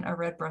creeper and a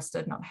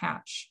red-breasted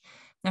nuthatch.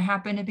 There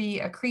happened to be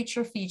a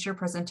creature feature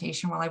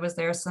presentation while I was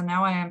there, so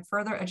now I am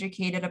further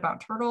educated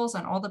about turtles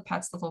and all the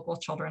pets the local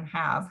children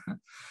have.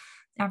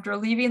 After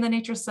leaving the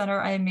nature center,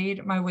 I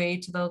made my way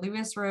to the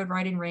Lewis Road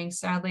riding ring.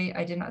 Sadly,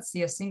 I did not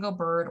see a single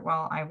bird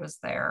while I was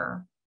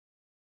there.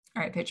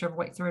 All right, picture of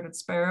white-throated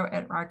sparrow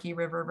at Rocky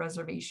River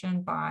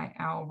Reservation by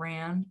Al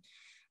Rand.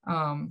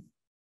 You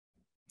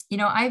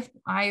know,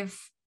 I've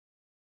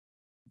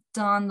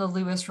done the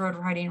Lewis Road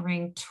riding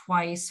ring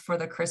twice for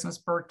the Christmas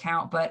bird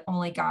count, but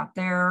only got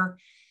there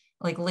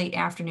like late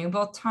afternoon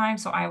both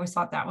times. So I always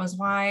thought that was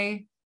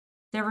why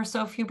there were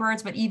so few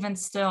birds, but even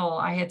still,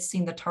 I had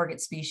seen the target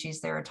species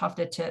there,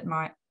 tufted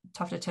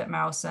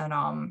titmouse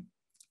and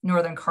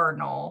northern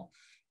cardinal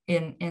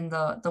in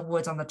the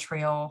woods on the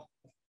trail,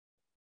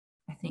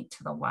 I think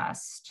to the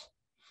west.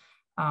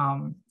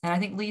 And I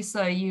think,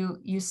 Lisa,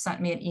 you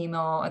sent me an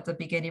email at the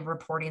beginning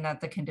reporting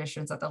that the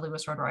conditions at the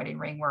Lewis Road riding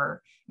ring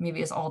were,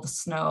 maybe it's all the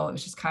snow, it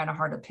was just kind of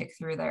hard to pick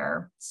through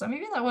there. So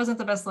maybe that wasn't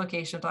the best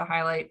location to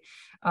highlight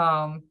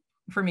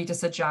for me to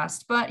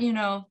suggest, but you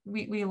know,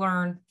 we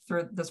learn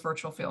through this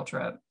virtual field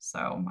trip.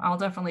 So I'll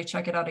definitely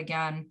check it out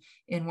again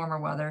in warmer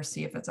weather,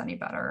 see if it's any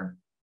better.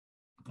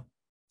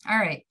 All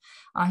right,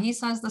 he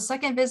says the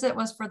second visit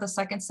was for the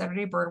second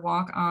Saturday bird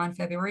walk on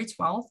February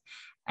 12th.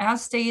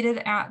 As stated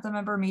at the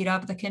member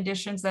meetup, the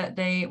conditions that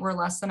day were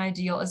less than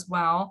ideal as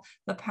well.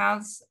 The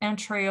paths and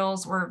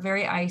trails were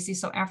very icy,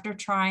 so after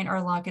trying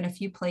our luck in a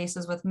few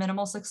places with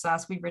minimal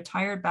success, we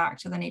retired back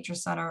to the nature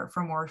center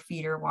for more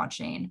feeder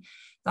watching.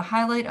 The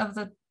highlight of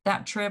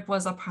that trip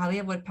was a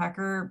pileated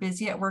woodpecker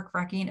busy at work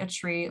wrecking a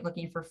tree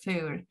looking for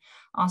food.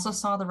 Also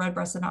saw the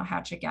red-breasted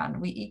nuthatch again.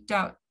 We eked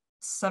out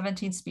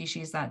 17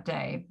 species that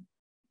day.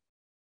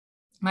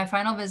 My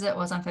final visit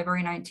was on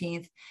February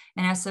 19th,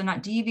 and as to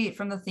not deviate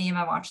from the theme,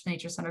 I watched the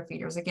nature center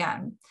feeders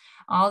again.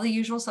 All the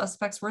usual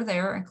suspects were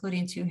there,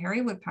 including 2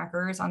 hairy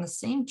woodpeckers on the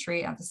same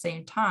tree at the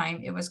same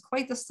time. It was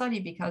quite the study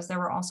because there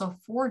were also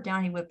 4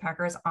 downy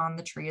woodpeckers on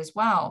the tree as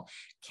well.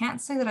 Can't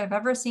say that I've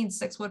ever seen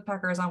 6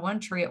 woodpeckers on one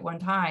tree at one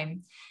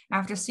time.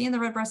 After seeing the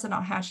red-breasted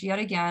nuthatch yet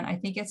again, I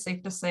think it's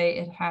safe to say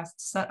it has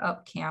set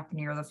up camp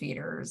near the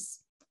feeders.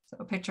 So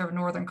a picture of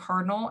northern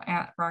cardinal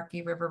at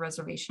Rocky River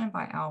Reservation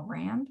by Al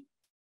Rand.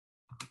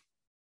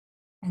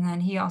 And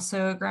then he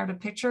also grabbed a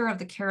picture of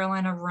the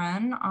Carolina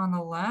wren on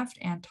the left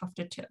and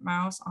tufted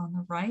titmouse on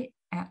the right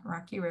at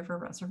Rocky River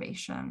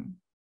Reservation.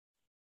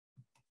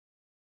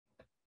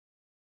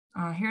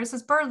 Here's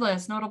his bird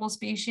list. Notable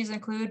species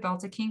include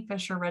belted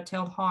kingfisher,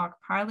 red-tailed hawk,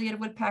 pileated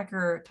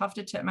woodpecker,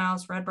 tufted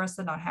titmouse,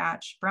 red-breasted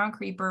nuthatch, brown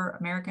creeper,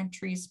 American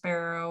tree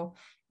sparrow,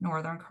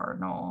 northern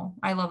cardinal.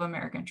 I love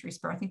American tree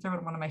sparrow. I think they're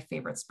one of my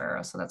favorite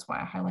sparrows, so that's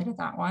why I highlighted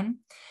that one.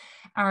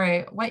 All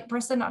right,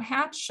 white-breasted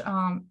nuthatch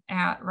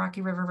at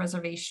Rocky River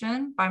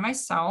Reservation by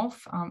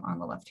myself on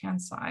the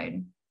left-hand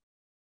side.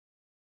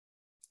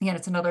 Again,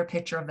 it's another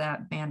picture of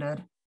that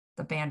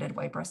the banded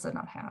white-breasted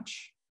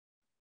nuthatch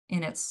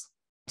in its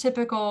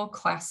typical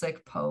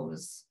classic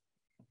pose,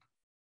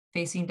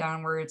 facing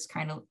downwards,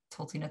 kind of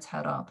tilting its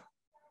head up.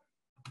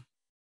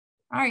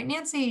 All right,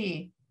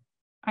 Nancy,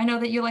 I know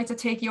that you like to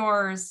take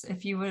yours.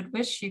 If you would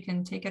wish, you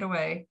can take it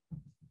away.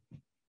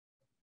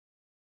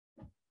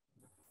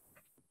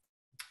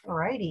 All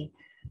righty.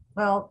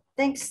 Well,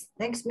 thanks,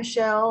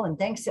 Michelle, and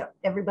thanks to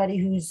everybody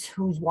who's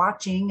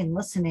watching and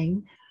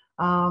listening.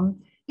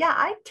 Yeah,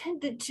 I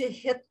tended to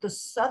hit the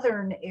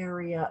southern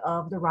area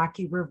of the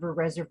Rocky River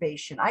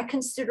Reservation. I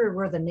consider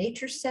where the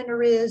nature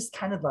center is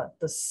kind of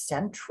the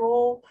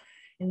central,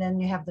 and then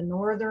you have the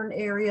northern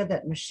area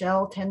that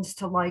Michelle tends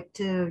to like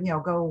to,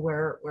 go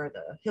where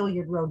the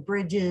Hilliard Road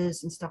Bridge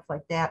is and stuff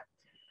like that.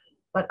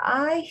 But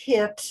I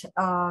hit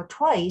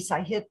twice.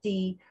 I hit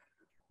the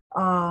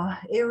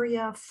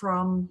area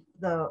from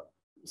the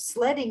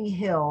Sledding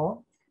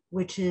Hill,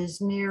 which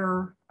is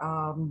near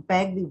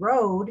Bagley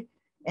Road,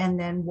 and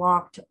then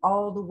walked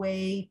all the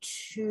way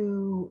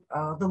to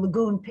the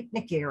Lagoon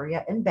picnic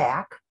area and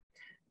back.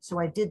 So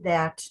I did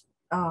that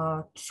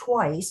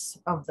twice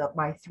of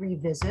my 3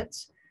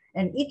 visits.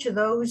 And each of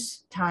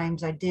those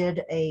times I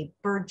did a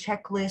bird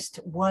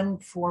checklist, one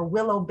for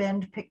Willow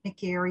Bend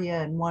picnic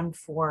area and one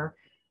for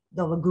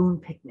the Lagoon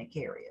picnic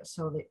area.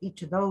 So that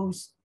each of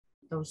those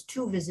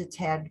 2 visits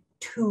had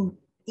 2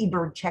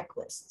 eBird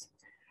checklists.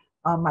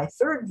 My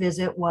 3rd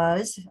visit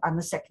was on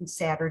the 2nd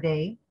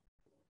Saturday.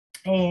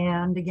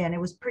 And again, it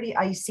was pretty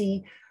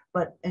icy,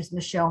 but as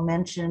Michelle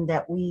mentioned,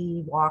 that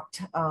we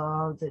walked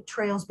the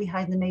trails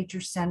behind the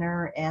Nature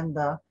Center and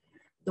the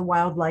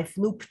Wildlife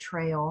Loop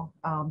Trail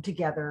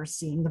together,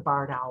 seeing the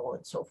barred owl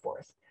and so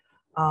forth.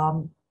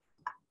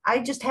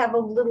 I just have a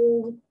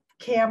little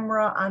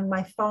camera on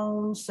my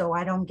phone, so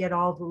I don't get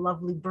all the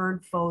lovely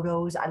bird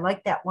photos. I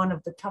like that one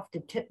of the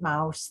tufted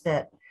titmouse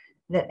that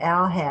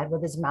Al had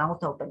with his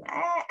mouth open.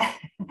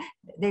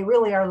 They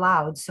really are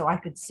loud, so I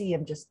could see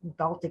him just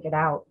belting it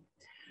out.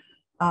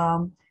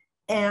 But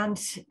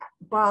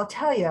I'll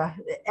tell you,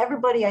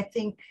 everybody I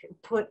think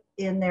put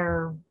in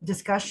their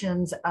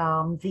discussions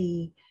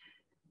the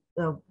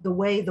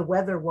way the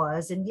weather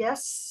was, and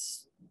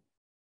yes,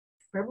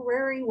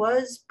 February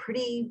was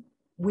pretty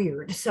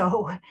weird.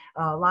 So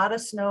a lot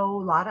of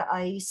snow, a lot of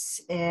ice,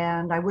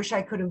 and I wish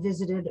I could have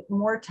visited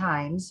more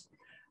times.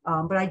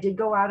 But I did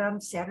go out on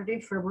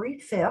Saturday,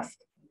 February 5th,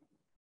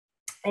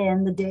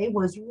 and the day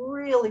was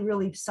really,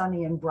 really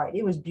sunny and bright.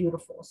 It was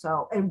beautiful.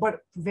 But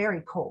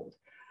very cold.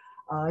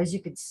 As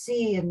you could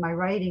see in my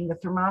writing, the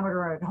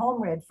thermometer at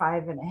home read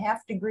 5.5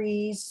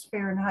 degrees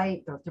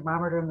Fahrenheit. The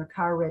thermometer in the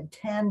car read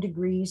 10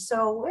 degrees.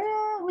 So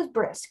it was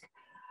brisk.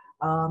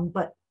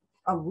 But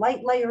a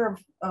light layer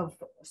of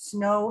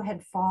snow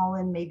had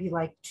fallen, maybe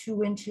like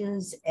 2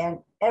 inches, and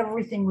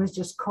everything was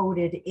just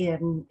coated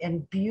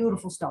in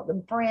beautiful snow. The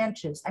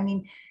branches, I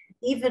mean,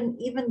 even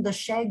the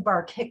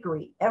shagbark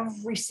hickory,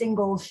 every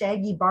single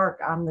shaggy bark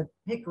on the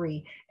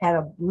hickory had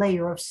a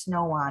layer of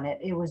snow on it.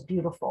 It was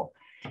beautiful.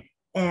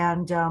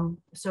 And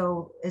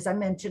so, as I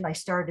mentioned, I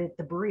started at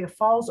the Berea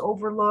Falls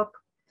Overlook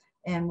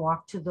and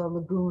walked to the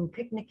Lagoon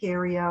picnic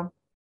area.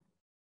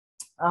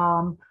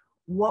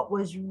 What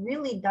was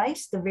really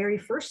nice the very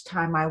first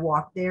time I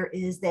walked there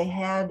is they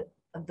had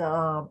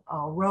the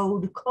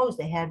road closed.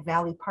 They had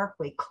Valley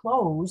Pkwy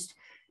closed.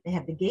 They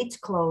had the gates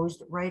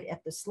closed right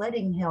at the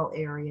Sledding Hill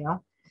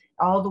area,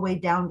 all the way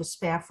down to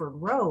Spafford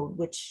Road,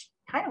 which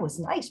kind of was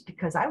nice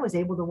because I was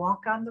able to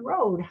walk on the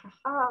road.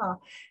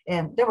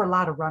 And there were a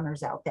lot of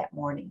runners out that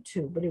morning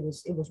too, but it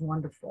was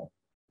wonderful.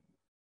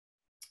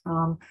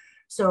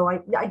 So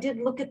I did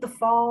look at the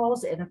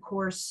falls, and of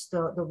course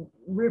the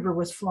river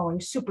was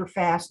flowing super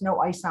fast, no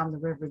ice on the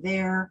river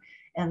there,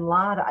 and a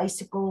lot of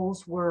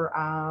icicles were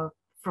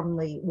from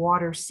the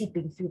water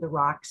seeping through the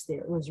rocks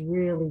there. It was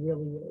really,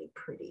 really, really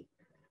pretty.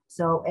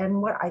 So,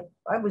 and what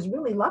I was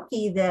really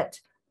lucky that,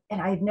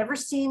 and I'd never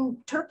seen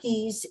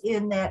turkeys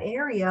in that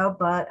area,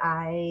 but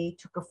I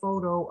took a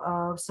photo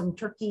of some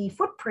turkey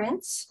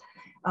footprints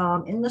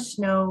in the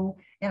snow,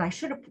 and I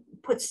should have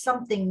put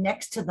something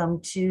next to them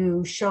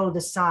to show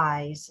the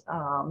size.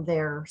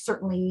 They're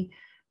certainly,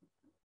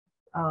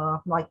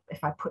 like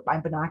if I put my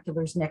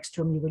binoculars next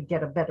to them, you would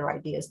get a better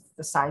idea as to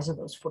the size of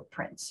those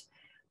footprints.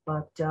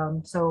 But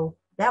so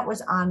that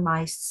was on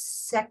my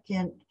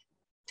 2nd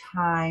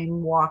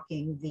time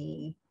walking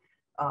the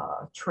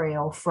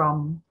trail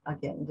from,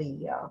 again,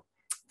 the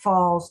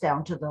falls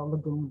down to the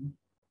lagoon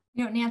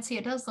You know, Nancy,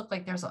 it does look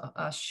like there's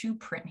a shoe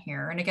print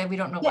here. And again, we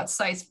don't know Yeah, what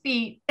size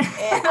feet I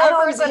that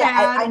don't, person yeah,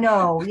 I had.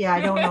 know. Yeah, I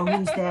don't know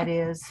whose that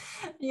is.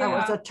 That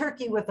was Yeah. a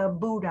turkey with a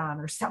boot on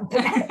or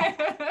something.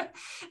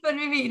 But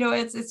maybe,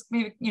 it's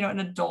maybe, an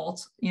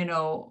adult,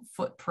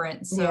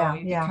 footprint. So Yeah, you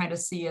can yeah, kind of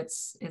see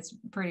it's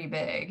pretty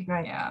big.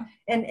 right. Yeah.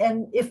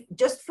 And if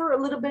just for a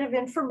little bit of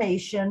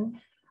information,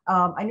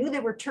 I knew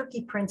they were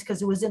turkey prints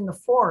because it was in the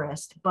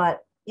forest, but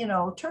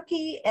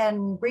turkey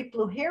and great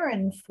blue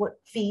heron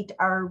feet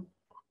are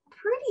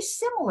pretty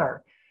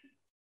similar.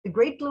 The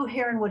great blue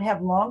heron would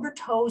have longer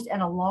toes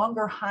and a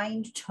longer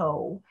hind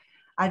toe.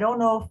 I don't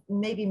know if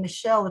maybe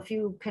Michelle, if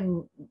you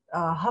can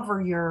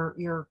hover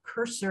your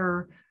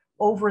cursor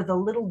over the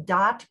little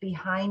dot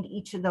behind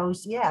each of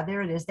those. Yeah,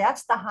 there it is.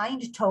 That's the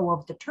hind toe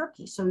of the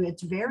turkey. So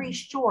it's very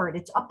short.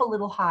 It's up a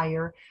little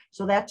higher.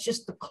 So that's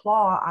just the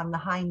claw on the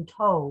hind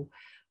toe,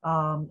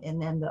 and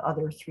then the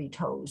other three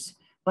toes.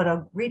 But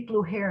a great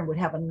blue heron would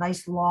have a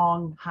nice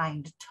long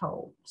hind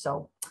toe.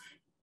 So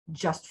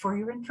just for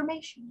your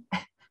information.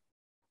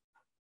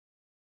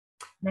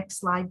 Next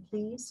slide,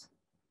 please.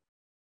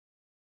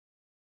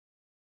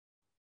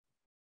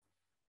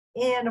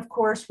 And of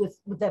course, with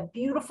that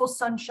beautiful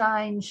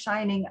sunshine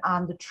shining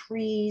on the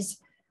trees,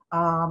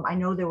 I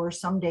know there were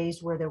some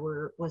days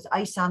where was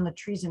ice on the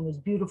trees and was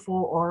beautiful.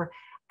 Or,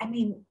 I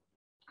mean,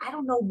 I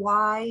don't know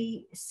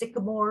why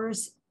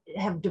sycamores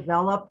have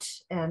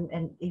developed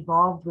and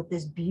evolved with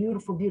this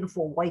beautiful,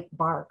 beautiful white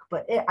bark.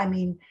 But I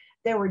mean,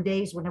 there were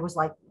days when it was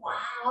like,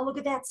 wow, look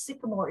at that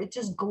sycamore. It's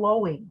just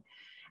glowing.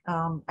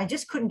 I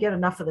just couldn't get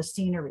enough of the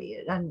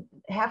scenery. And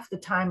half the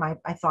time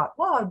I thought,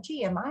 wow,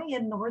 gee, am I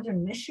in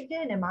northern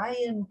Michigan? Am I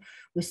in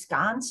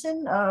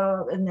Wisconsin?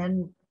 And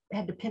then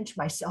had to pinch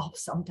myself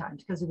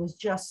sometimes because it was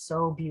just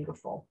so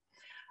beautiful.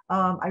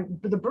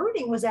 The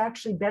birding was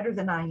actually better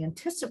than I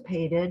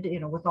anticipated,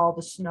 with all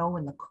the snow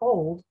and the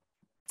cold.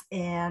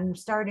 And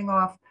starting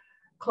off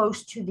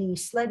close to the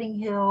sledding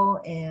hill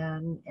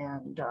and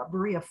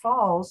Berea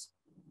Falls,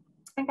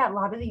 I got a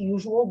lot of the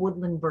usual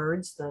woodland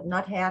birds, the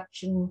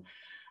nuthatch and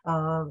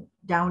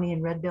downy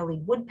and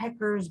red-bellied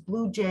woodpeckers,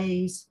 blue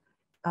jays,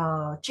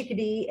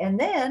 chickadee, and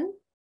then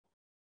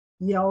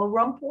yellow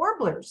rump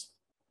warblers.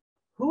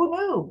 Who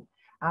knew?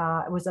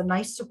 It was a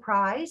nice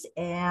surprise.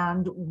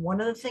 And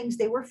one of the things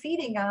they were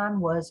feeding on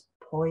was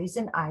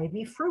poison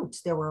ivy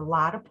fruits. There were a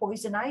lot of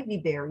poison ivy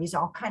berries,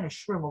 all kind of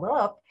shriveled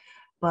up,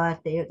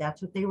 but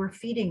that's what they were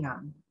feeding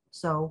on.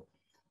 So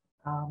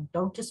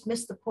don't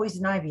dismiss the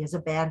poison ivy as a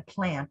bad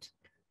plant.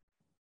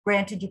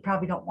 Granted, you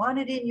probably don't want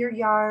it in your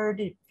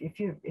yard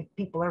if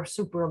people are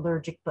super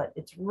allergic, but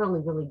it's really,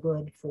 really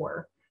good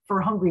for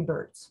hungry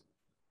birds.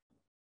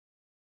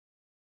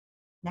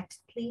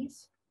 Next,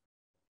 please.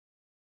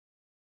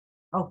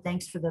 Oh,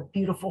 thanks for the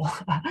beautiful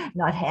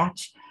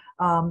nuthatch.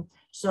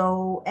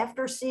 So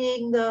after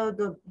seeing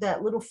that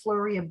little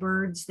flurry of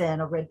birds, then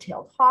a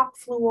red-tailed hawk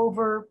flew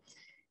over.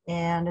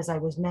 And as I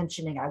was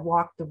mentioning, I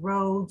walked the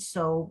road.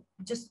 So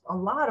just a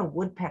lot of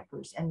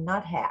woodpeckers and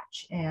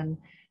nuthatch and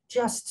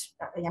just,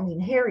 I mean,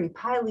 hairy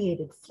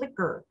pileated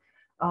flicker.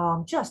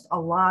 Just a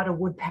lot of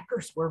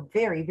woodpeckers were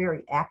very,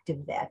 very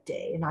active that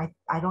day. And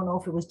I don't know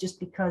if it was just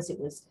because it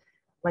was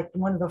like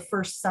one of the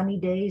first sunny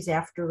days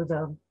after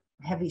the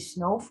heavy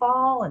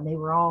snowfall and they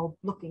were all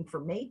looking for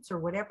mates or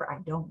whatever. I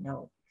don't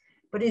know.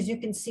 But as you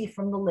can see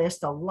from the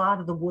list, a lot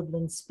of the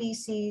woodland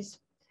species.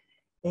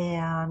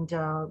 And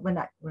when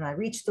I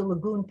reached the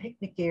lagoon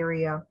picnic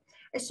area,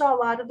 I saw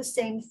a lot of the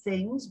same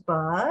things,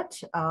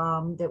 but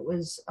that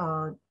was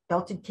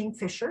belted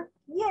kingfisher,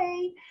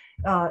 yay,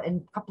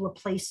 and a couple of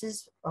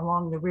places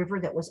along the river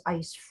that was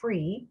ice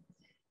free,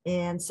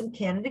 and some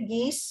Canada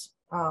geese,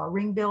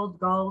 ring-billed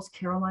gulls,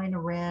 Carolina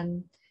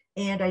wren,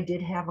 and I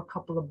did have a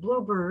couple of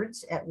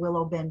bluebirds at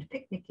Willow Bend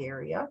picnic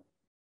area,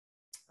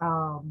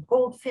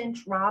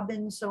 goldfinch,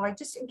 robin. So I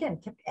just, again,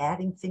 kept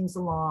adding things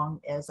along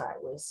as I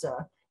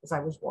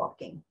was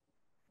walking.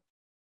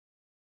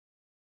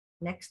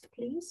 Next,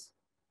 please.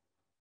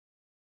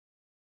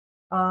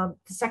 The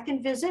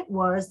second visit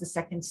was the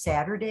second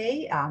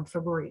Saturday on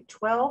February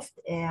 12th,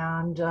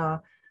 and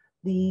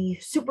the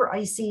super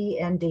icy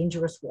and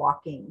dangerous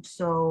walking.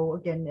 So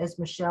again, as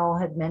Michelle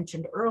had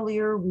mentioned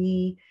earlier,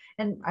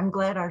 and I'm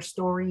glad our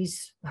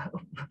stories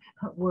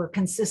were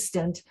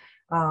consistent.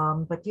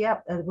 But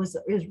yeah, it was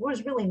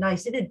really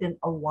nice. It had been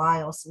a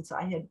while since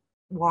I had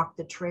walked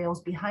the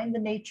trails behind the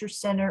Nature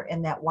Center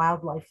and that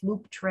wildlife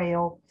loop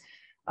trail.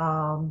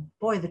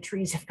 Boy, the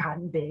trees have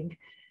gotten big,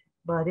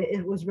 but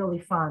it was really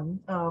fun.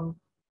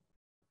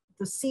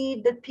 The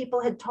seed that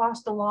people had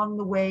tossed along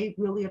the way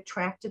really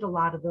attracted a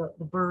lot of the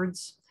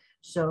birds.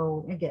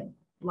 So again,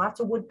 lots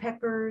of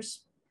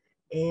woodpeckers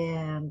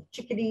and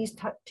chickadees,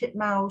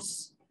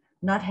 titmouse,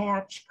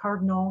 nuthatch,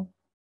 cardinal.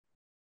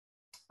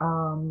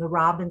 The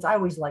robins, I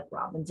always like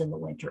robins in the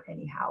winter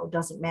anyhow. It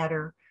doesn't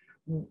matter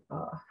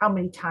how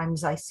many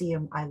times I see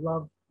them. I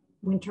love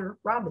winter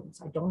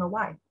robins. I don't know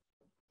why.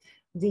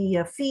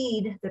 The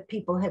feed that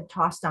people had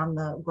tossed on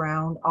the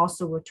ground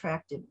also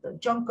attracted the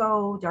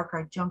junco,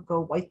 dark-eyed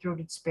junco,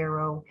 white-throated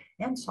sparrow,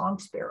 and song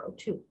sparrow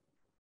too.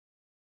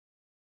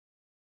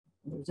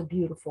 There's a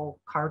beautiful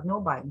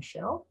cardinal by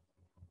Michelle.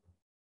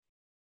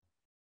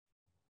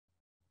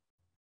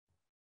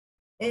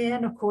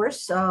 And of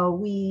course,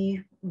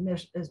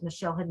 as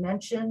Michelle had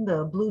mentioned,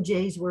 the Blue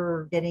Jays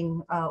were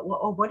getting,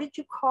 what did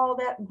you call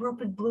that group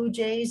of Blue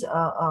Jays?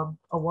 A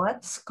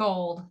what?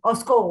 Scold. Oh,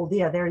 scold.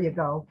 Yeah, there you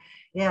go.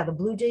 Yeah, the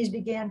Blue Jays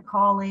began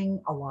calling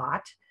a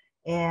lot.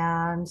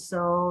 And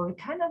so it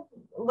kind of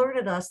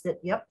alerted us that,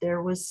 yep,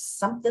 there was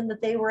something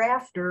that they were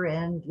after.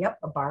 And yep,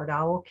 a barred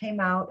owl came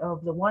out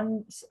of the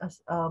one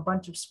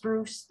bunch of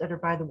spruce that are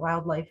by the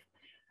wildlife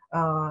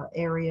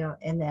area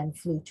and then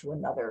flew to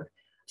another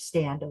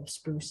stand of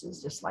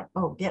spruces, just like,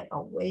 oh, get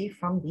away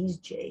from these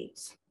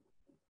jays.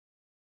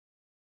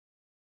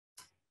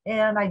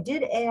 And I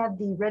did add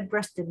the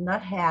red-breasted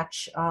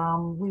nuthatch.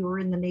 We were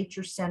in the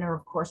nature center,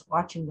 of course,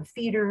 watching the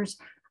feeders.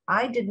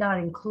 I did not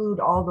include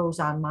all those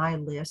on my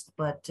list,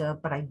 but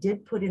I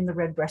did put in the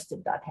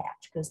red-breasted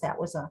nuthatch because that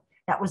was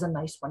a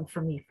nice one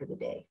for me for the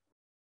day.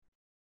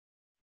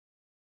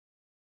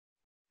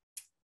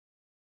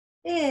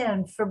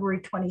 And February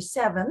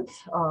 27th,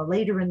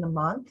 later in the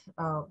month,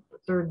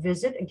 third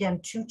visit, again,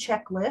 2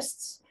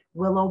 checklists,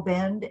 Willow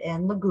Bend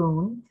and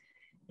Lagoon.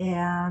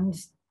 And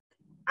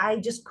I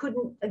just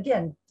couldn't,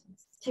 again,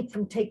 keep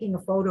from taking a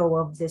photo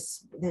of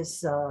this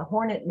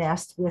hornet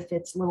nest with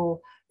its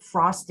little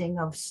frosting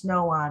of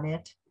snow on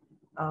it.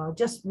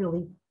 Just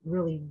really,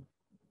 really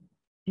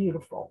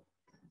beautiful.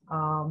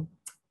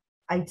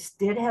 I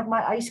did have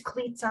my ice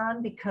cleats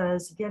on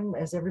because, again,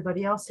 as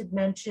everybody else had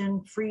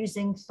mentioned,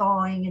 freezing,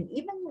 thawing, and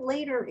even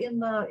later in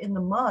the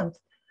month,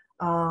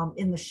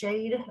 in the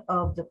shade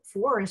of the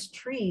forest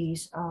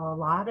trees, a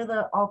lot of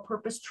the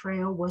all-purpose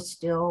trail was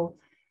still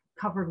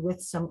covered with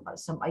some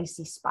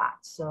icy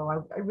spots. So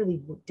I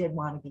really did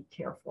want to be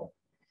careful.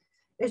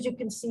 As you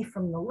can see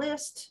from the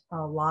list,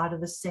 a lot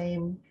of the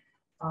same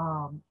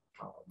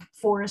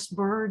forest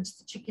birds,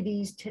 the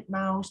chickadees,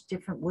 titmouse,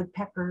 different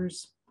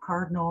woodpeckers,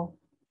 cardinal.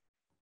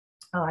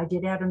 I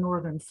did add a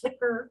northern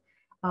flicker,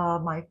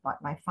 my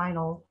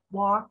final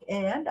walk,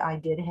 and I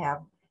did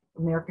have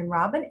American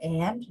robin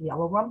and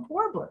yellow-rumped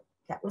warbler.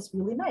 That was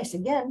really nice.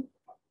 Again,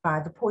 by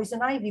the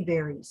poison ivy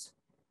berries.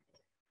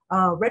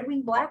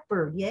 Red-winged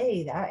blackbird,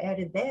 yay, I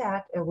added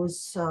that. It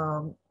was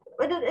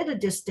at a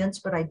distance,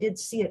 but I did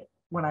see it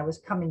when I was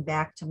coming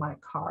back to my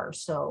car.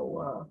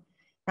 So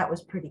that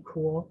was pretty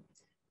cool.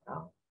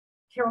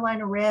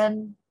 Carolina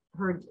wren,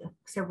 heard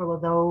several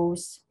of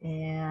those,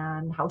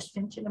 and house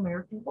finch and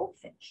American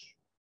goldfinch.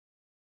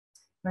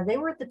 Now they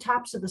were at the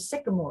tops of the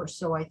sycamore,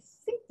 so I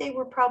think they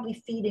were probably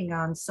feeding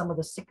on some of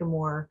the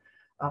sycamore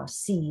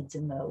seeds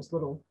in those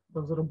little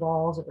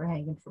balls that were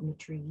hanging from the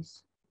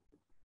trees.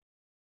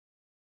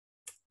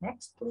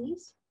 Next,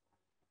 please.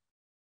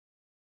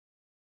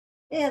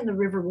 And the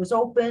river was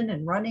open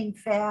and running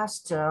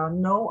fast.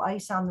 No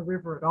ice on the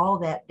river at all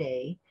that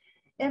day.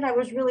 And I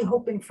was really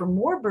hoping for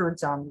more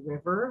birds on the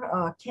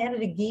river.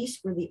 Canada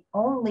geese were the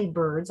only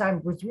birds. I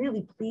was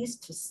really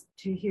pleased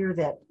to hear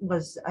that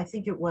I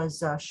think it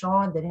was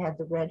Sean that had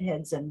the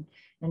redheads and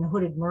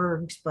hooded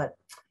mergs, but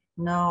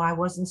no, I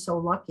wasn't so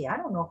lucky. I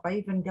don't know if I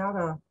even got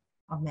a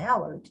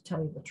mallard, to tell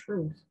you the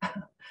truth.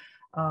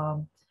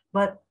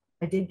 But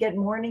I did get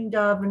mourning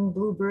dove and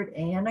bluebird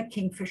and a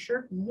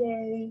kingfisher,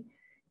 yay,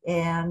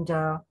 and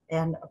a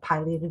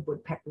pileated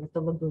woodpecker at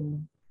the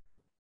lagoon.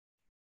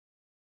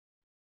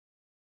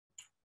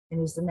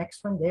 And is the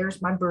next one,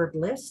 there's my bird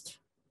list.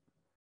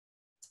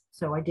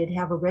 So I did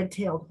have a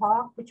red-tailed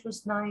hawk, which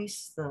was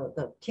nice,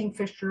 the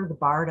kingfisher, the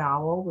barred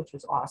owl, which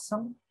was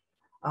awesome,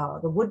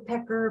 the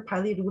woodpecker,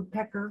 pileated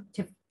woodpecker,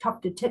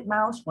 tufted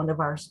titmouse, one of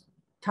our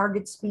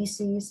target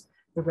species,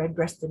 the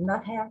red-breasted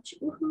nuthatch,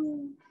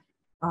 woohoo,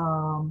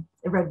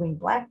 the red-winged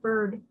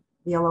blackbird,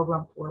 the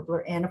yellow-rumped warbler,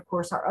 and of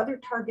course our other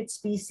target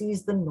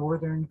species, the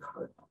northern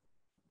cardinal.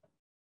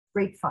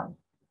 Great fun.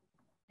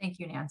 Thank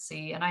you,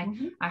 Nancy. And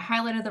I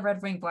highlighted the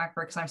red-winged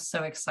blackbird because I'm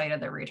so excited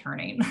they're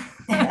returning.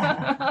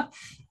 And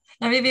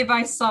maybe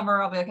by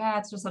summer I'll be like,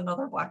 it's just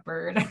another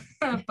blackbird.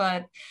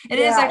 But it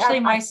is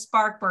actually my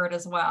spark bird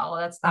as well.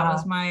 That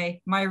was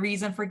my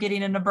reason for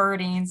getting into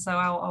birding. So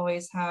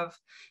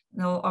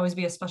there'll always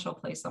be a special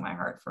place in my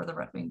heart for the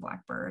red-winged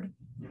blackbird.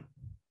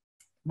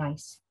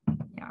 Nice.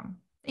 Yeah.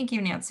 Thank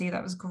you, Nancy.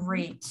 That was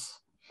great.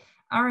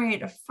 All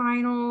right, a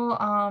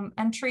final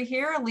entry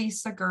here.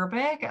 Lisa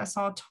Gerbic, I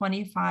saw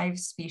 25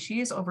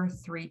 species over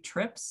 3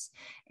 trips.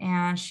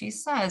 And she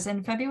says,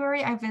 in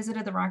February, I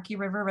visited the Rocky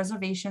River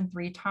Reservation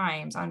 3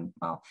 times.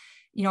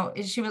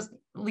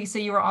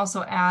 Lisa, you were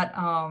also at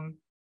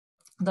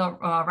the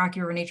Rocky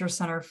River Nature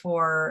Center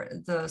for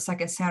the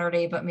second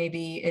Saturday, but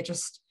maybe it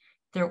just,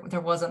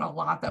 there wasn't a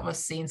lot that was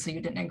seen, so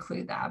you didn't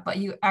include that, but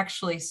you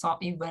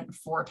went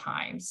 4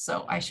 times.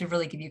 So I should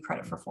really give you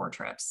credit for 4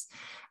 trips.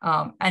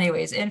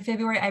 Anyways, in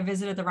February, I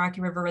visited the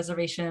Rocky River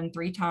Reservation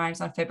 3 times.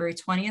 On February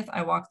 20th,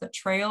 I walked the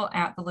trail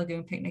at the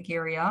lagoon picnic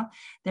area.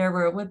 There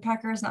were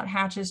woodpeckers,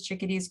 nuthatches,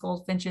 chickadees,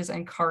 goldfinches,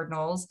 and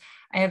cardinals.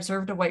 I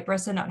observed a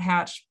white-breasted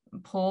nuthatch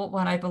pull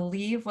what I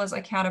believe was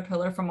a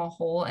caterpillar from a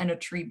hole in a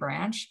tree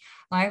branch.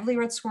 Lively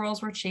red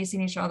squirrels were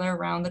chasing each other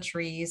around the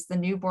trees. The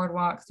new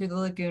boardwalk through the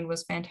lagoon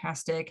was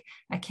fantastic.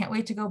 I can't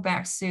wait to go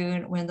back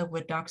soon when the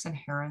wood ducks and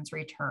herons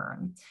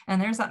return.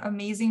 And there's that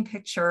amazing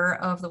picture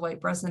of the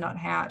white-breasted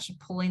nuthatch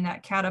pulling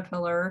that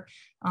caterpillar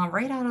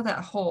right out of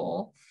that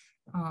hole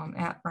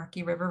at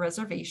Rocky River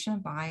Reservation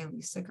by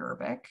Lisa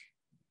Gerbic.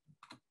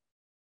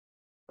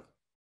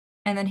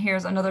 And then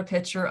here's another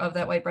picture of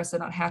that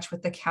white-breasted nuthatch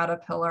with the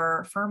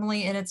caterpillar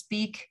firmly in its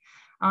beak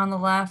on the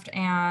left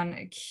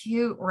and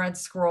cute red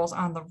squirrels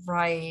on the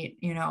right,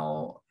 you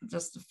know,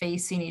 just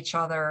facing each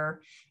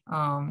other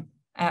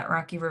at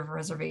Rocky River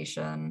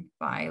Reservation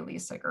by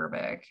Lisa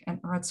Gerbic. And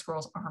red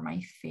squirrels are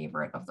my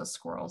favorite of the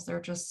squirrels. They're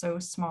just so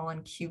small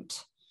and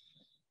cute.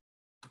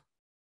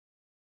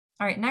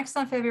 All right, next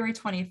on February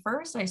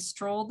 21st, I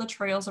strolled the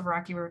trails of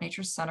Rocky River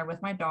Nature Center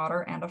with my daughter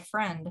and a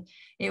friend.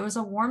 It was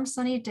a warm,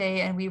 sunny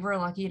day, and we were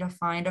lucky to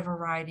find a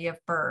variety of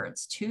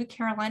birds. 2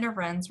 Carolina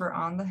wrens were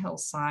on the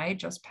hillside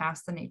just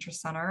past the Nature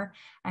Center.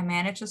 I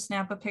managed to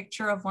snap a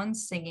picture of one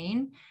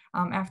singing.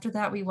 After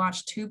that, we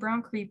watched 2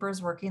 brown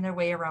creepers working their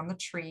way around the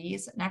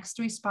trees. Next,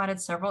 we spotted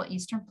several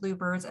eastern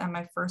bluebirds and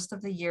my first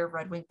of the year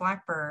red-winged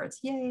blackbirds.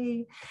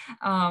 Yay!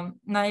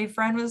 My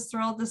friend was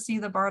thrilled to see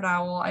the barred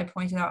owl I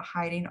pointed out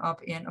hiding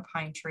up in a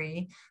pine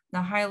tree.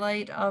 The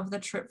highlight of the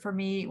trip for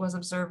me was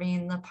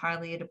observing the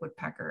pileated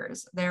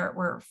woodpeckers. There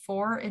were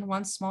 4 in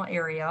one small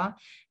area.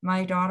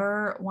 My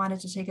daughter wanted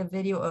to take a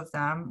video of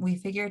them. We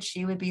figured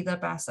she would be the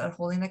best at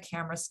holding the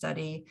camera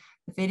steady.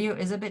 The video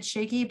is a bit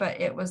shaky, but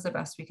it was the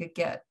best we could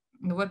get.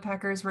 The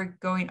woodpeckers were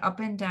going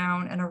up and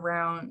down and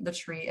around the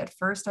tree. At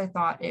first, I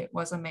thought it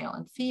was a male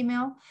and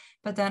female,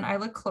 but then I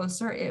looked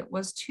closer. It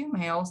was 2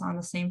 males on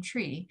the same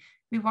tree.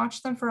 We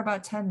watched them for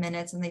about 10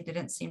 minutes and they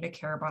didn't seem to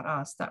care about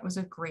us. That was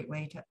a great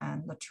way to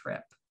end the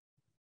trip.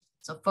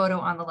 So photo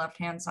on the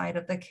left-hand side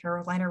of the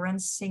Carolina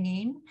wrens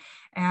singing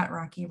at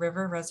Rocky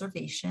River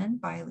Reservation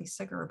by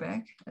Lisa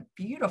Gerbic. A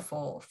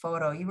beautiful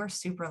photo. You were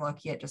super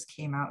lucky it just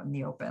came out in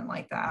the open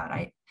like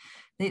that.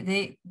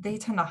 They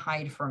tend to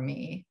hide from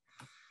me.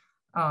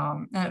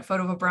 And a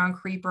photo of a brown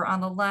creeper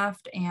on the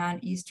left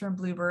and eastern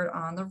bluebird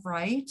on the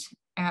right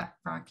at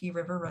Rocky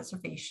River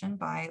Reservation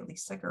by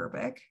Lisa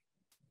Gerbic.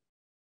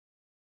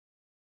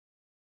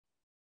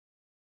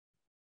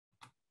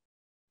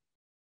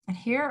 And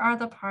here are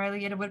the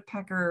pileated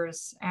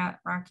woodpeckers at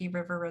Rocky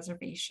River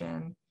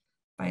Reservation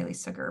by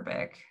Lisa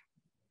Gerbic.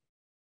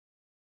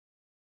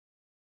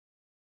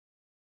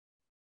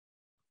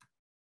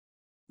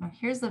 Now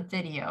here's the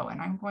video,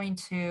 and I'm going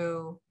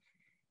to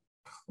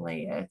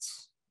play it.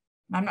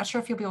 I'm not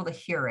sure if you'll be able to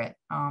hear it,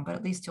 but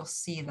at least you'll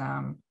see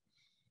them.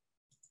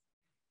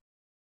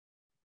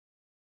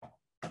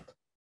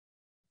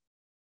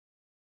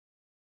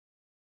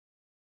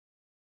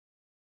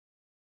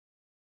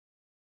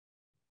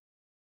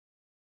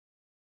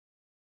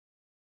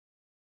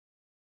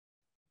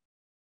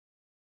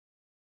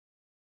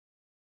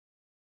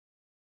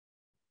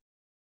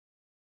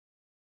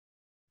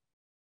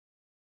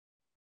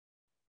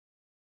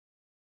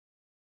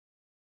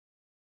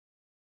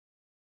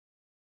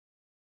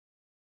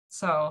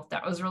 So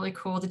that was really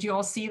cool. Did you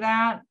all see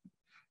that?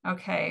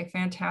 Okay,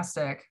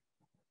 fantastic.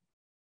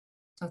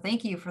 So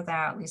thank you for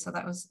that, Lisa.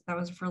 That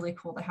was really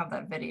cool to have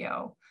that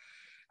video.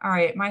 All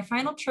right, my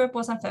final trip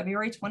was on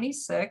February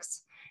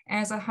 26th.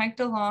 As I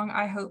hiked along,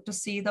 I hoped to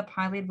see the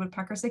pileated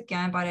woodpeckers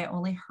again, but I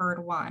only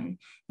heard one.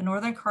 The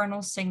northern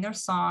cardinals sing their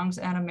songs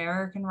and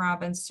American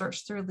robins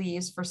search through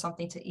leaves for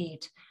something to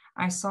eat.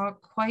 I saw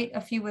quite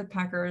a few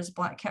woodpeckers,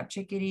 black-capped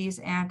chickadees,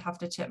 and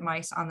tufted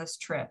titmice on this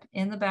trip.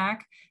 In the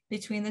back,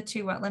 between the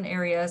 2 wetland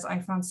areas, I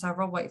found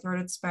several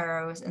white-throated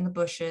sparrows in the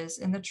bushes,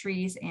 in the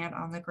trees, and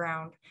on the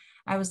ground.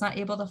 I was not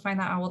able to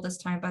find the owl this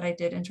time, but I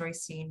did enjoy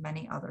seeing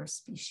many other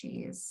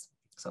species.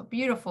 So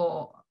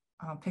beautiful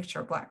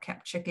picture of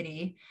black-capped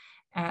chickadee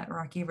at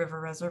Rocky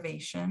River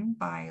Reservation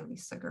by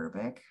Lisa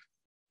Gerbic.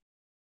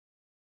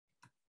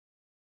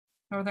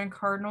 Northern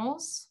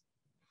cardinals,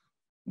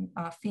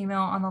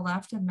 female on the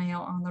left and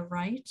male on the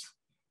right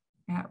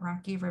at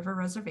Rocky River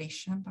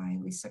Reservation by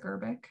Lisa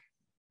Gerbic.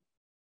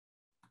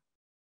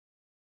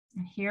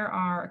 And here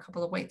are a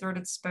couple of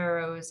white-throated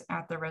sparrows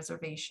at the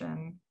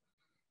reservation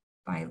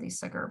by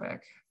Lisa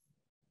Gerbic.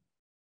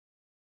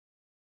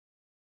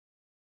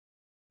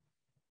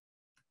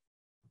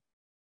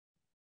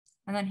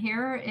 And then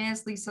here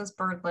is Lisa's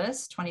bird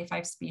list,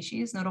 25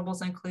 species.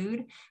 Notables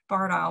include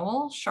barred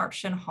owl,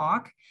 sharp-shinned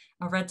hawk,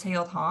 a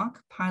red-tailed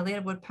hawk,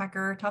 pileated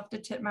woodpecker,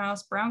 tufted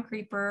titmouse, brown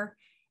creeper,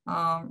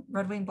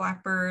 red-winged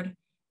blackbird,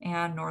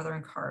 and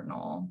northern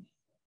cardinal.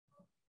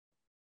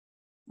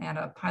 And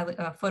a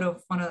photo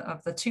of one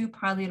of the 2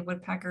 pileated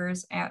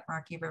woodpeckers at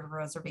Rocky River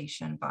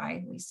Reservation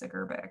by Lisa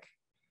Gerbic.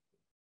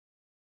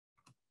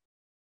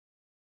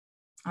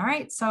 All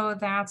right, so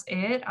that's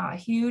it. A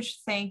huge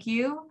thank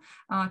you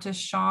to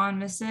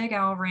Sean Missig,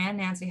 Al Rand,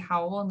 Nancy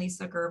Howell, and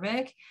Lisa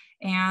Gerbic,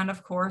 and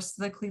of course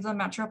the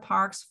Cleveland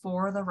Metroparks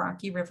for the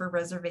Rocky River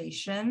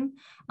Reservation.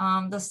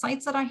 The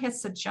sites that I had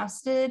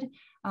suggested,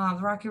 the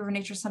Rocky River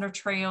Nature Center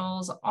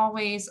trails,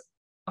 always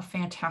a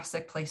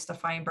fantastic place to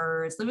find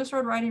birds. Lewis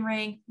Road Riding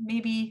Ring,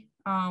 maybe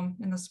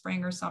in the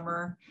spring or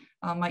summer,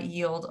 might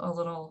yield a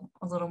little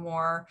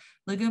more.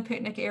 Lagoon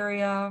Picnic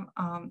area,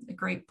 a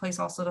great place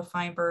also to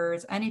find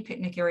birds. Any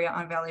picnic area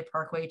on Valley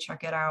Parkway,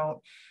 check it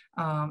out.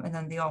 And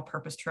then the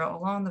all-purpose trail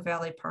along the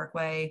Valley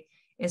Parkway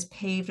is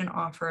paved and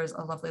offers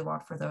a lovely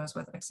walk for those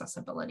with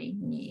accessibility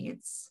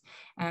needs.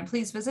 And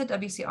please visit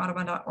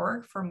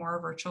wcaudubon.org for more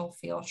virtual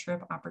field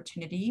trip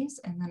opportunities.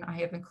 And then I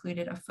have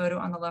included a photo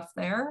on the left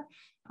there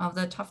of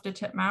the tufted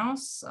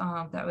titmouse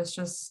that was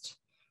just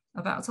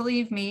about to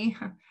leave me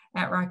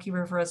at Rocky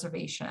River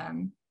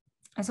Reservation.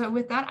 And so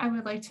with that, I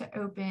would like to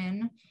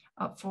open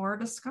up for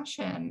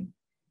discussion.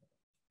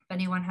 If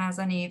anyone has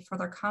any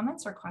further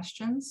comments or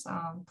questions,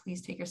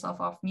 please take yourself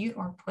off mute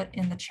or put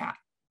in the chat.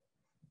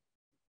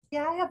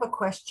 Yeah, I have a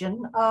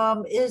question.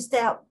 Is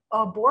that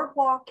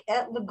boardwalk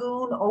at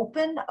Lagoon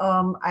open?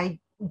 I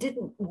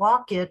didn't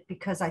walk it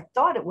because I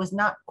thought it was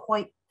not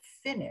quite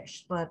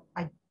finished, but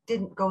I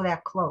didn't go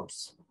that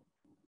close.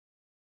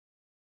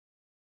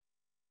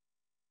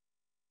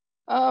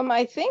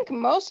 I think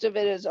most of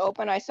it is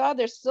open. I saw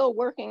they're still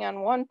working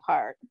on one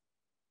part,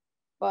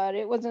 but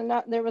it was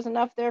enough. There was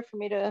enough there for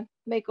me to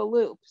make a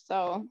loop.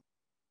 So,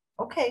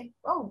 okay.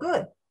 Oh,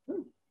 good.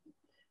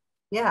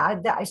 Yeah,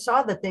 I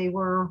saw that they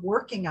were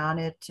working on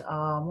it.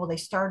 Well, they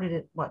started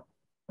it.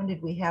 When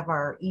did we have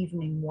our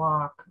evening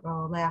walk?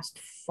 Last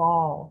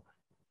fall,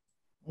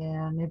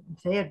 and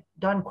they had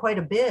done quite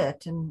a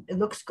bit, and it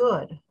looks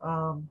good.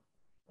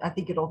 I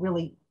think it'll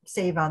really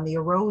save on the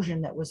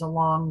erosion that was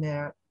along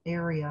their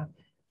area.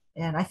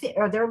 And I think,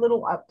 are there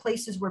little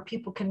places where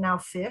people can now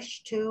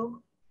fish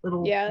too?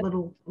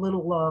 Little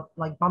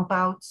like bump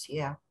outs.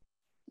 Yeah.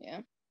 Yeah.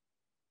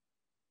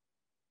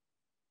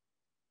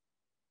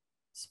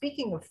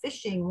 Speaking of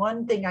fishing,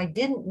 one thing I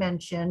didn't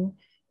mention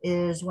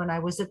is when I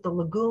was at the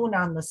lagoon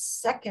on the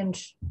second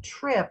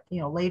trip,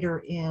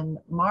 later in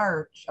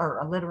March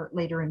or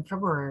later in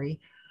February,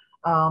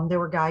 there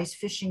were guys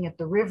fishing at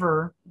the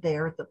river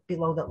there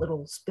below that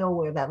little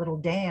spillway, that little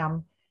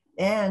dam.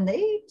 And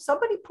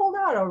somebody pulled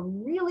out a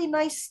really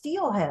nice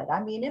steelhead.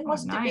 I mean, it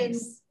must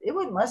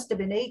have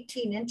been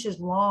 18 inches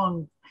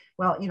long.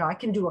 Well, I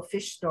can do a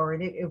fish story.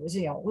 And it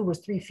was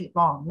 3 feet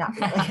long, not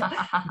really,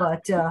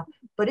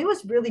 but it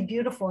was really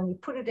beautiful. And you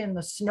put it in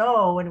the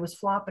snow and it was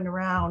flopping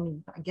around.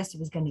 And I guess it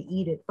was going to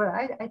eat it. But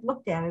I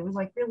looked at it. It was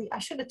like, really, I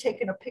should have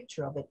taken a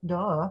picture of it.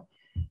 Duh.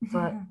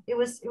 But it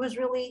was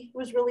really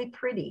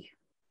pretty.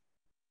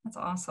 That's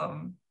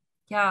awesome.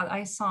 Yeah,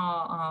 I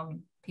saw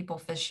people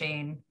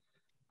fishing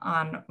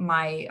on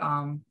my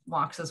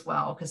walks as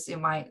well, because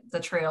the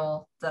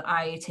trail that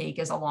I take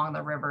is along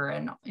the river,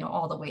 and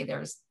all the way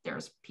there's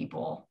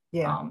people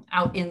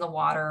out in the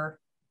water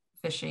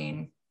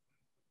fishing.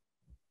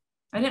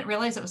 I didn't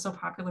realize it was so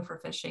popular for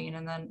fishing,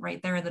 and then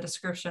right there in the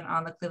description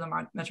on the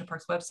Cleveland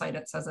Metroparks website,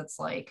 it says it's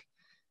like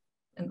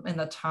in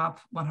the top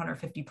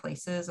 150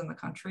 places in the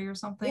country or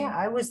something. Yeah,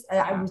 I was.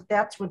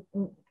 That's what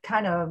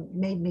kind of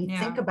made me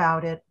think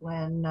about it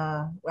when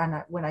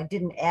I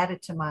didn't add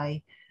it to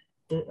my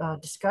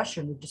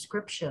discussion, the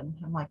description.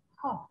 I'm like,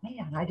 oh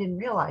man, I didn't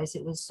realize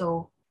it was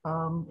so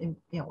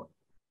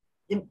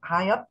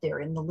high up there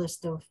in the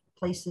list of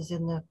places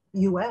in the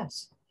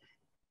U.S.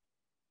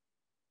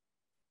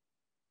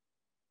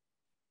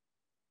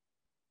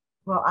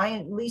 Well,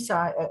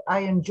 Lisa, I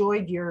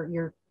enjoyed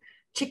your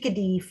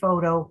chickadee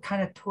photo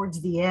kind of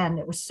towards the end.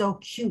 It was so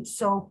cute,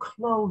 so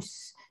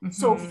close,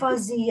 so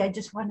fuzzy. I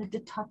just wanted to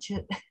touch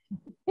it.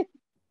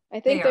 I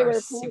think they were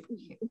super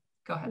cute.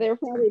 Go ahead. They were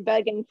probably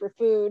begging for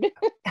food.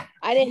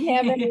 I didn't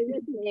have any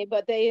with me,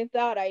 but they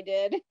thought I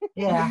did.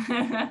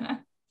 Yeah.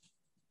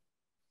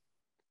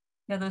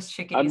 Yeah, those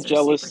chickadees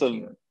are super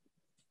cute.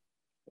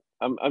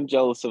 I'm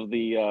jealous of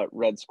the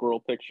red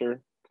squirrel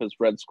picture, because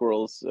red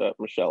squirrels,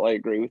 Michelle, I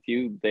agree with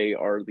you. They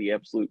are the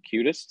absolute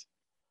cutest.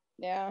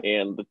 Yeah.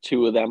 And the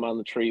two of them on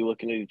the tree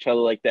looking at each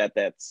other like that,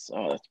 that's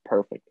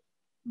perfect.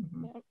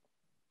 Mm-hmm. Yep.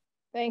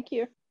 Thank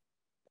you.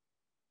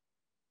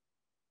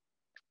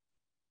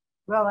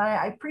 Well,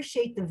 I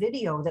appreciate the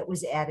video that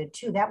was added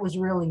too. That was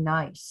really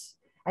nice.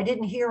 I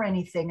didn't hear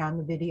anything on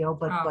the video,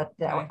 but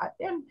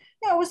it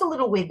was a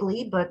little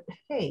wiggly, but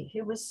hey,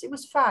 it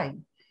was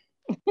fine.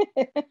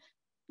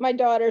 My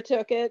daughter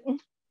took it.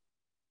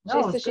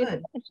 No,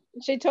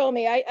 she told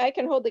me I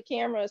can hold the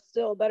camera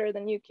still better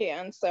than you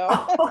can. So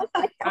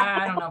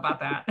I don't know about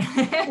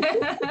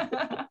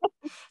that.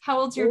 How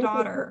old's your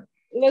daughter?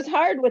 It was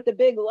hard with the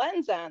big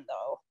lens on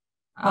though.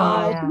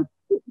 Oh, yeah.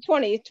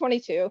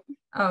 22.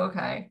 Oh,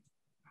 okay.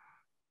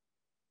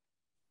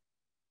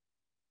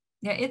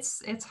 Yeah,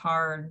 it's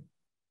hard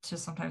to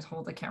sometimes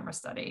hold the camera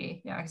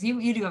steady. Yeah, because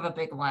you do have a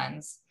big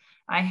lens.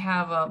 I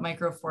have a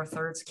micro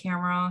 4/3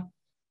 camera,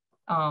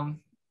 and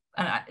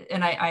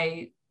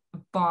I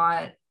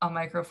bought a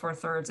Micro Four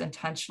Thirds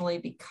intentionally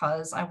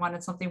because I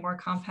wanted something more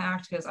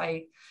compact, because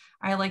I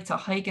like to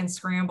hike and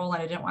scramble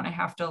and I didn't want to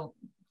have to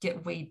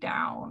get weighed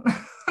down.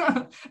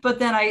 But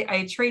then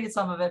I traded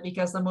some of it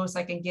because the most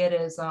I can get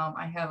is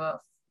I have a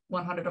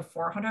 100 to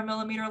 400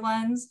 millimeter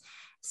lens.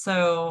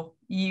 So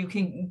you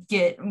can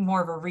get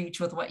more of a reach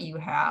with what you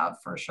have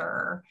for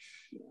sure.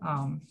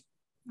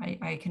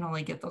 I can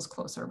only get those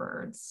closer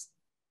birds.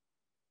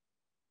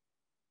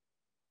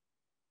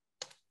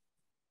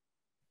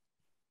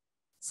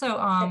 So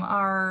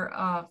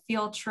our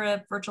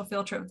virtual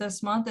field trip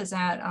this month is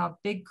at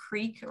Big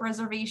Creek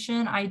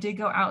Reservation. I did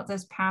go out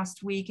this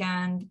past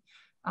weekend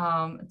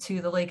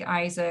to the Lake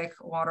Isaac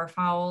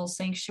Waterfowl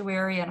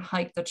Sanctuary and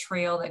hike the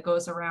trail that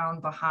goes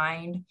around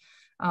behind.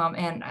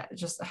 And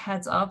just a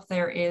heads up,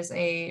 there is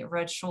a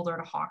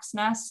red-shouldered hawk's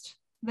nest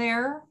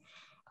there.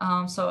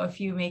 So if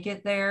you make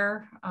it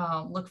there,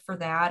 look for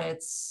that.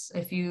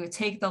 If you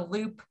take the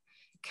loop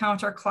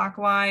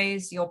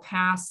counterclockwise, you'll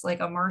pass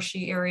like a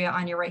marshy area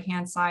on your right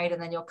hand side,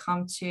 and then you'll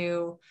come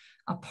to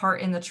a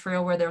part in the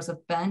trail where there's a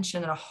bench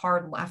and a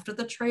hard left of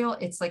the trail.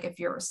 It's like if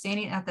you're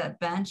standing at that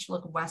bench,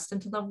 look west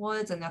into the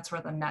woods, and that's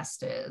where the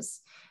nest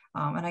is.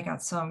 And I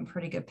got some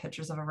pretty good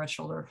pictures of a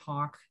red-shouldered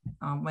hawk.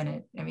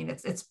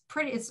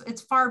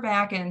 It's far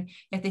back, and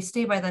if they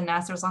stay by the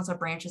nest, there's lots of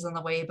branches in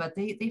the way, but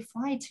they were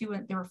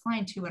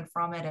flying to and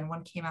from it, and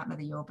one came out into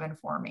the open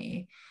for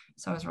me.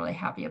 So I was really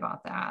happy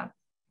about that.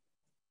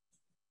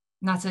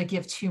 Not to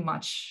give too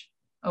much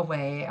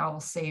away, I will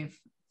save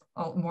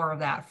more of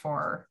that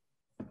for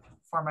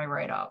my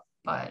write-up,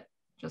 but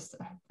just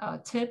a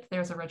tip,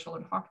 there's a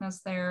red-shouldered hawk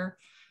nest there.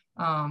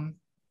 And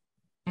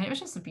it was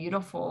just a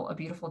beautiful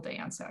day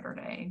on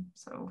Saturday.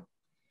 So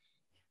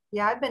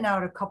yeah, I've been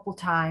out a couple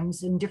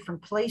times in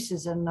different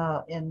places in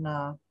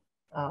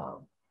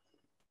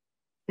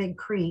Big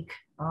Creek.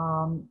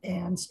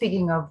 And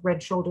speaking of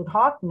red-shouldered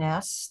hawk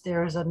nests,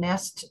 there's a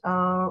nest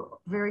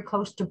very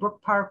close to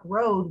Brook Park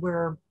Road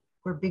where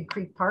Big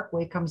Creek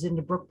Parkway comes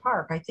into Brook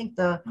Park. I think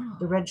the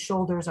red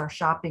shoulders are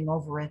shopping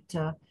over at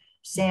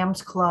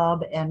Sam's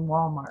Club and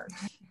Walmart.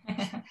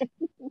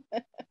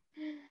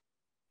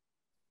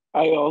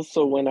 I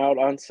also went out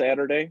on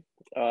Saturday.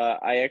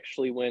 I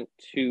actually went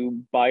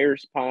to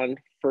Byers Pond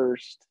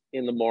first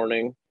in the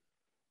morning,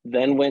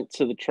 then went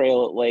to the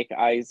trail at Lake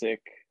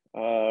Isaac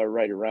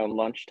right around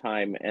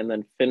lunchtime, and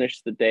then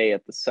finished the day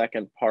at the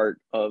second part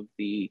of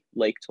the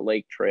Lake to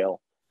Lake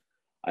Trail.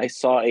 I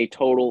saw a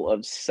total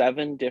of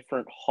 7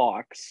 different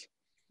hawks.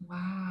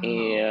 wow.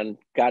 And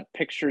got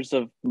pictures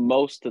of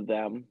most of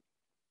them.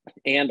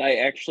 And I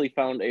actually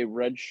found a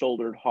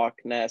red-shouldered hawk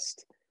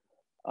nest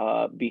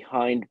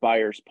behind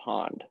Byers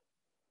Pond.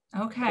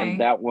 Okay.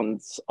 And that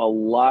one's a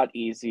lot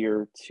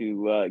easier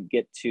to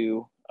get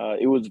to.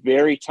 It was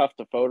very tough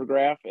to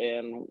photograph,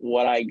 and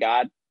what I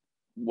got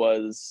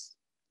was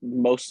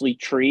mostly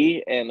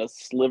tree and a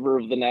sliver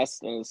of the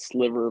nest and a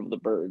sliver of the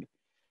bird.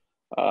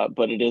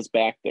 But it is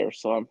back there,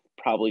 so I'm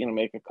probably going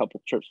to make a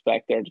couple trips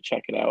back there to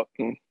check it out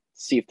and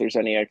see if there's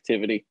any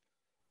activity.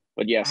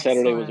 But yeah, Excellent.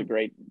 Saturday was a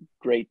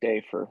great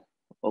day for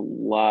a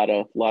lot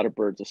of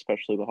birds,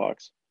 especially the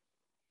hawks.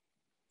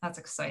 That's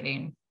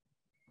exciting.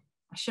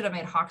 I should have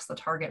made hawks the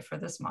target for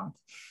this month.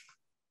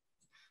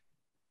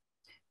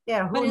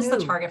 Yeah, what is the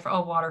target for?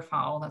 Oh,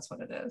 waterfowl. That's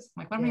what it is.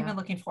 I'm like, what am I even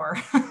looking for?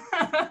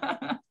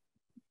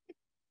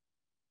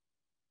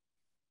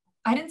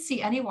 I didn't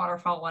see any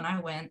waterfowl when I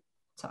went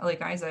to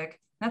Lake Isaac.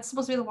 That's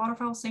supposed to be the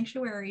waterfowl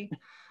sanctuary.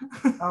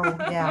 Oh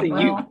yeah.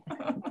 Well,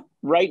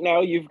 right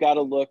now you've got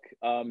to look.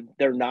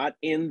 They're not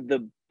in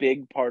the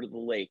big part of the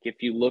lake.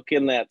 If you look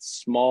in that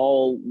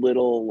small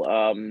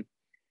little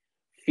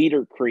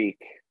feeder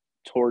creek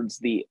towards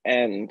the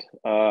end,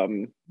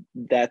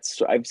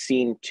 I've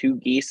seen 2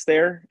 geese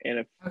there, and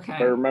if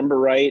I remember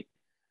right,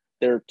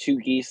 there are 2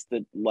 geese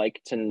that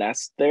like to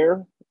nest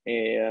there,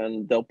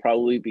 and they'll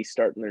probably be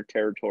starting their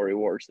territory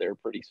wars there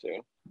pretty soon.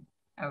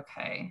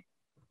 Okay.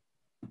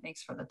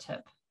 Thanks for the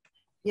tip.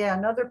 Yeah,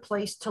 another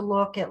place to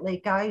look at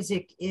Lake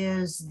Isaac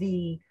is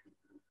the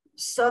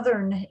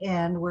southern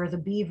end where the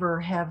beaver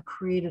have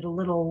created a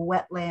little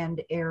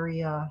wetland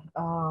area.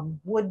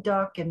 Wood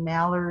duck and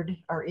mallard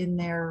are in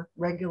there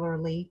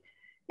regularly.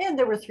 And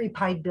there were 3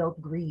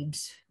 pied-billed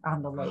grebes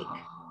on the lake.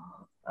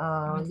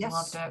 I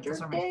loved it.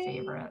 Those are my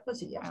favorite.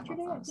 Was it yesterday?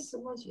 I think it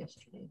was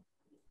yesterday.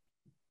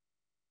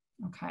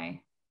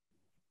 Okay.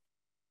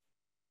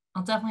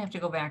 I'll definitely have to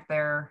go back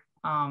there.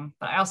 But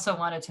I also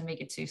wanted to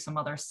make it to some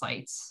other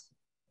sites.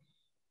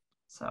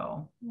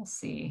 So we'll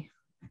see.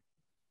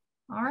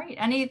 All right.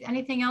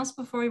 Anything else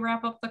before we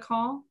wrap up the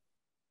call?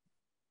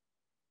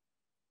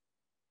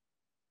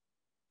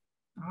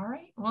 All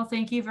right. Well,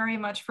 thank you very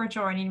much for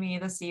joining me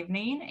this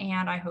evening,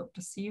 and I hope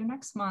to see you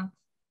next month.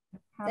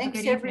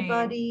 Thanks,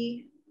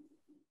 everybody.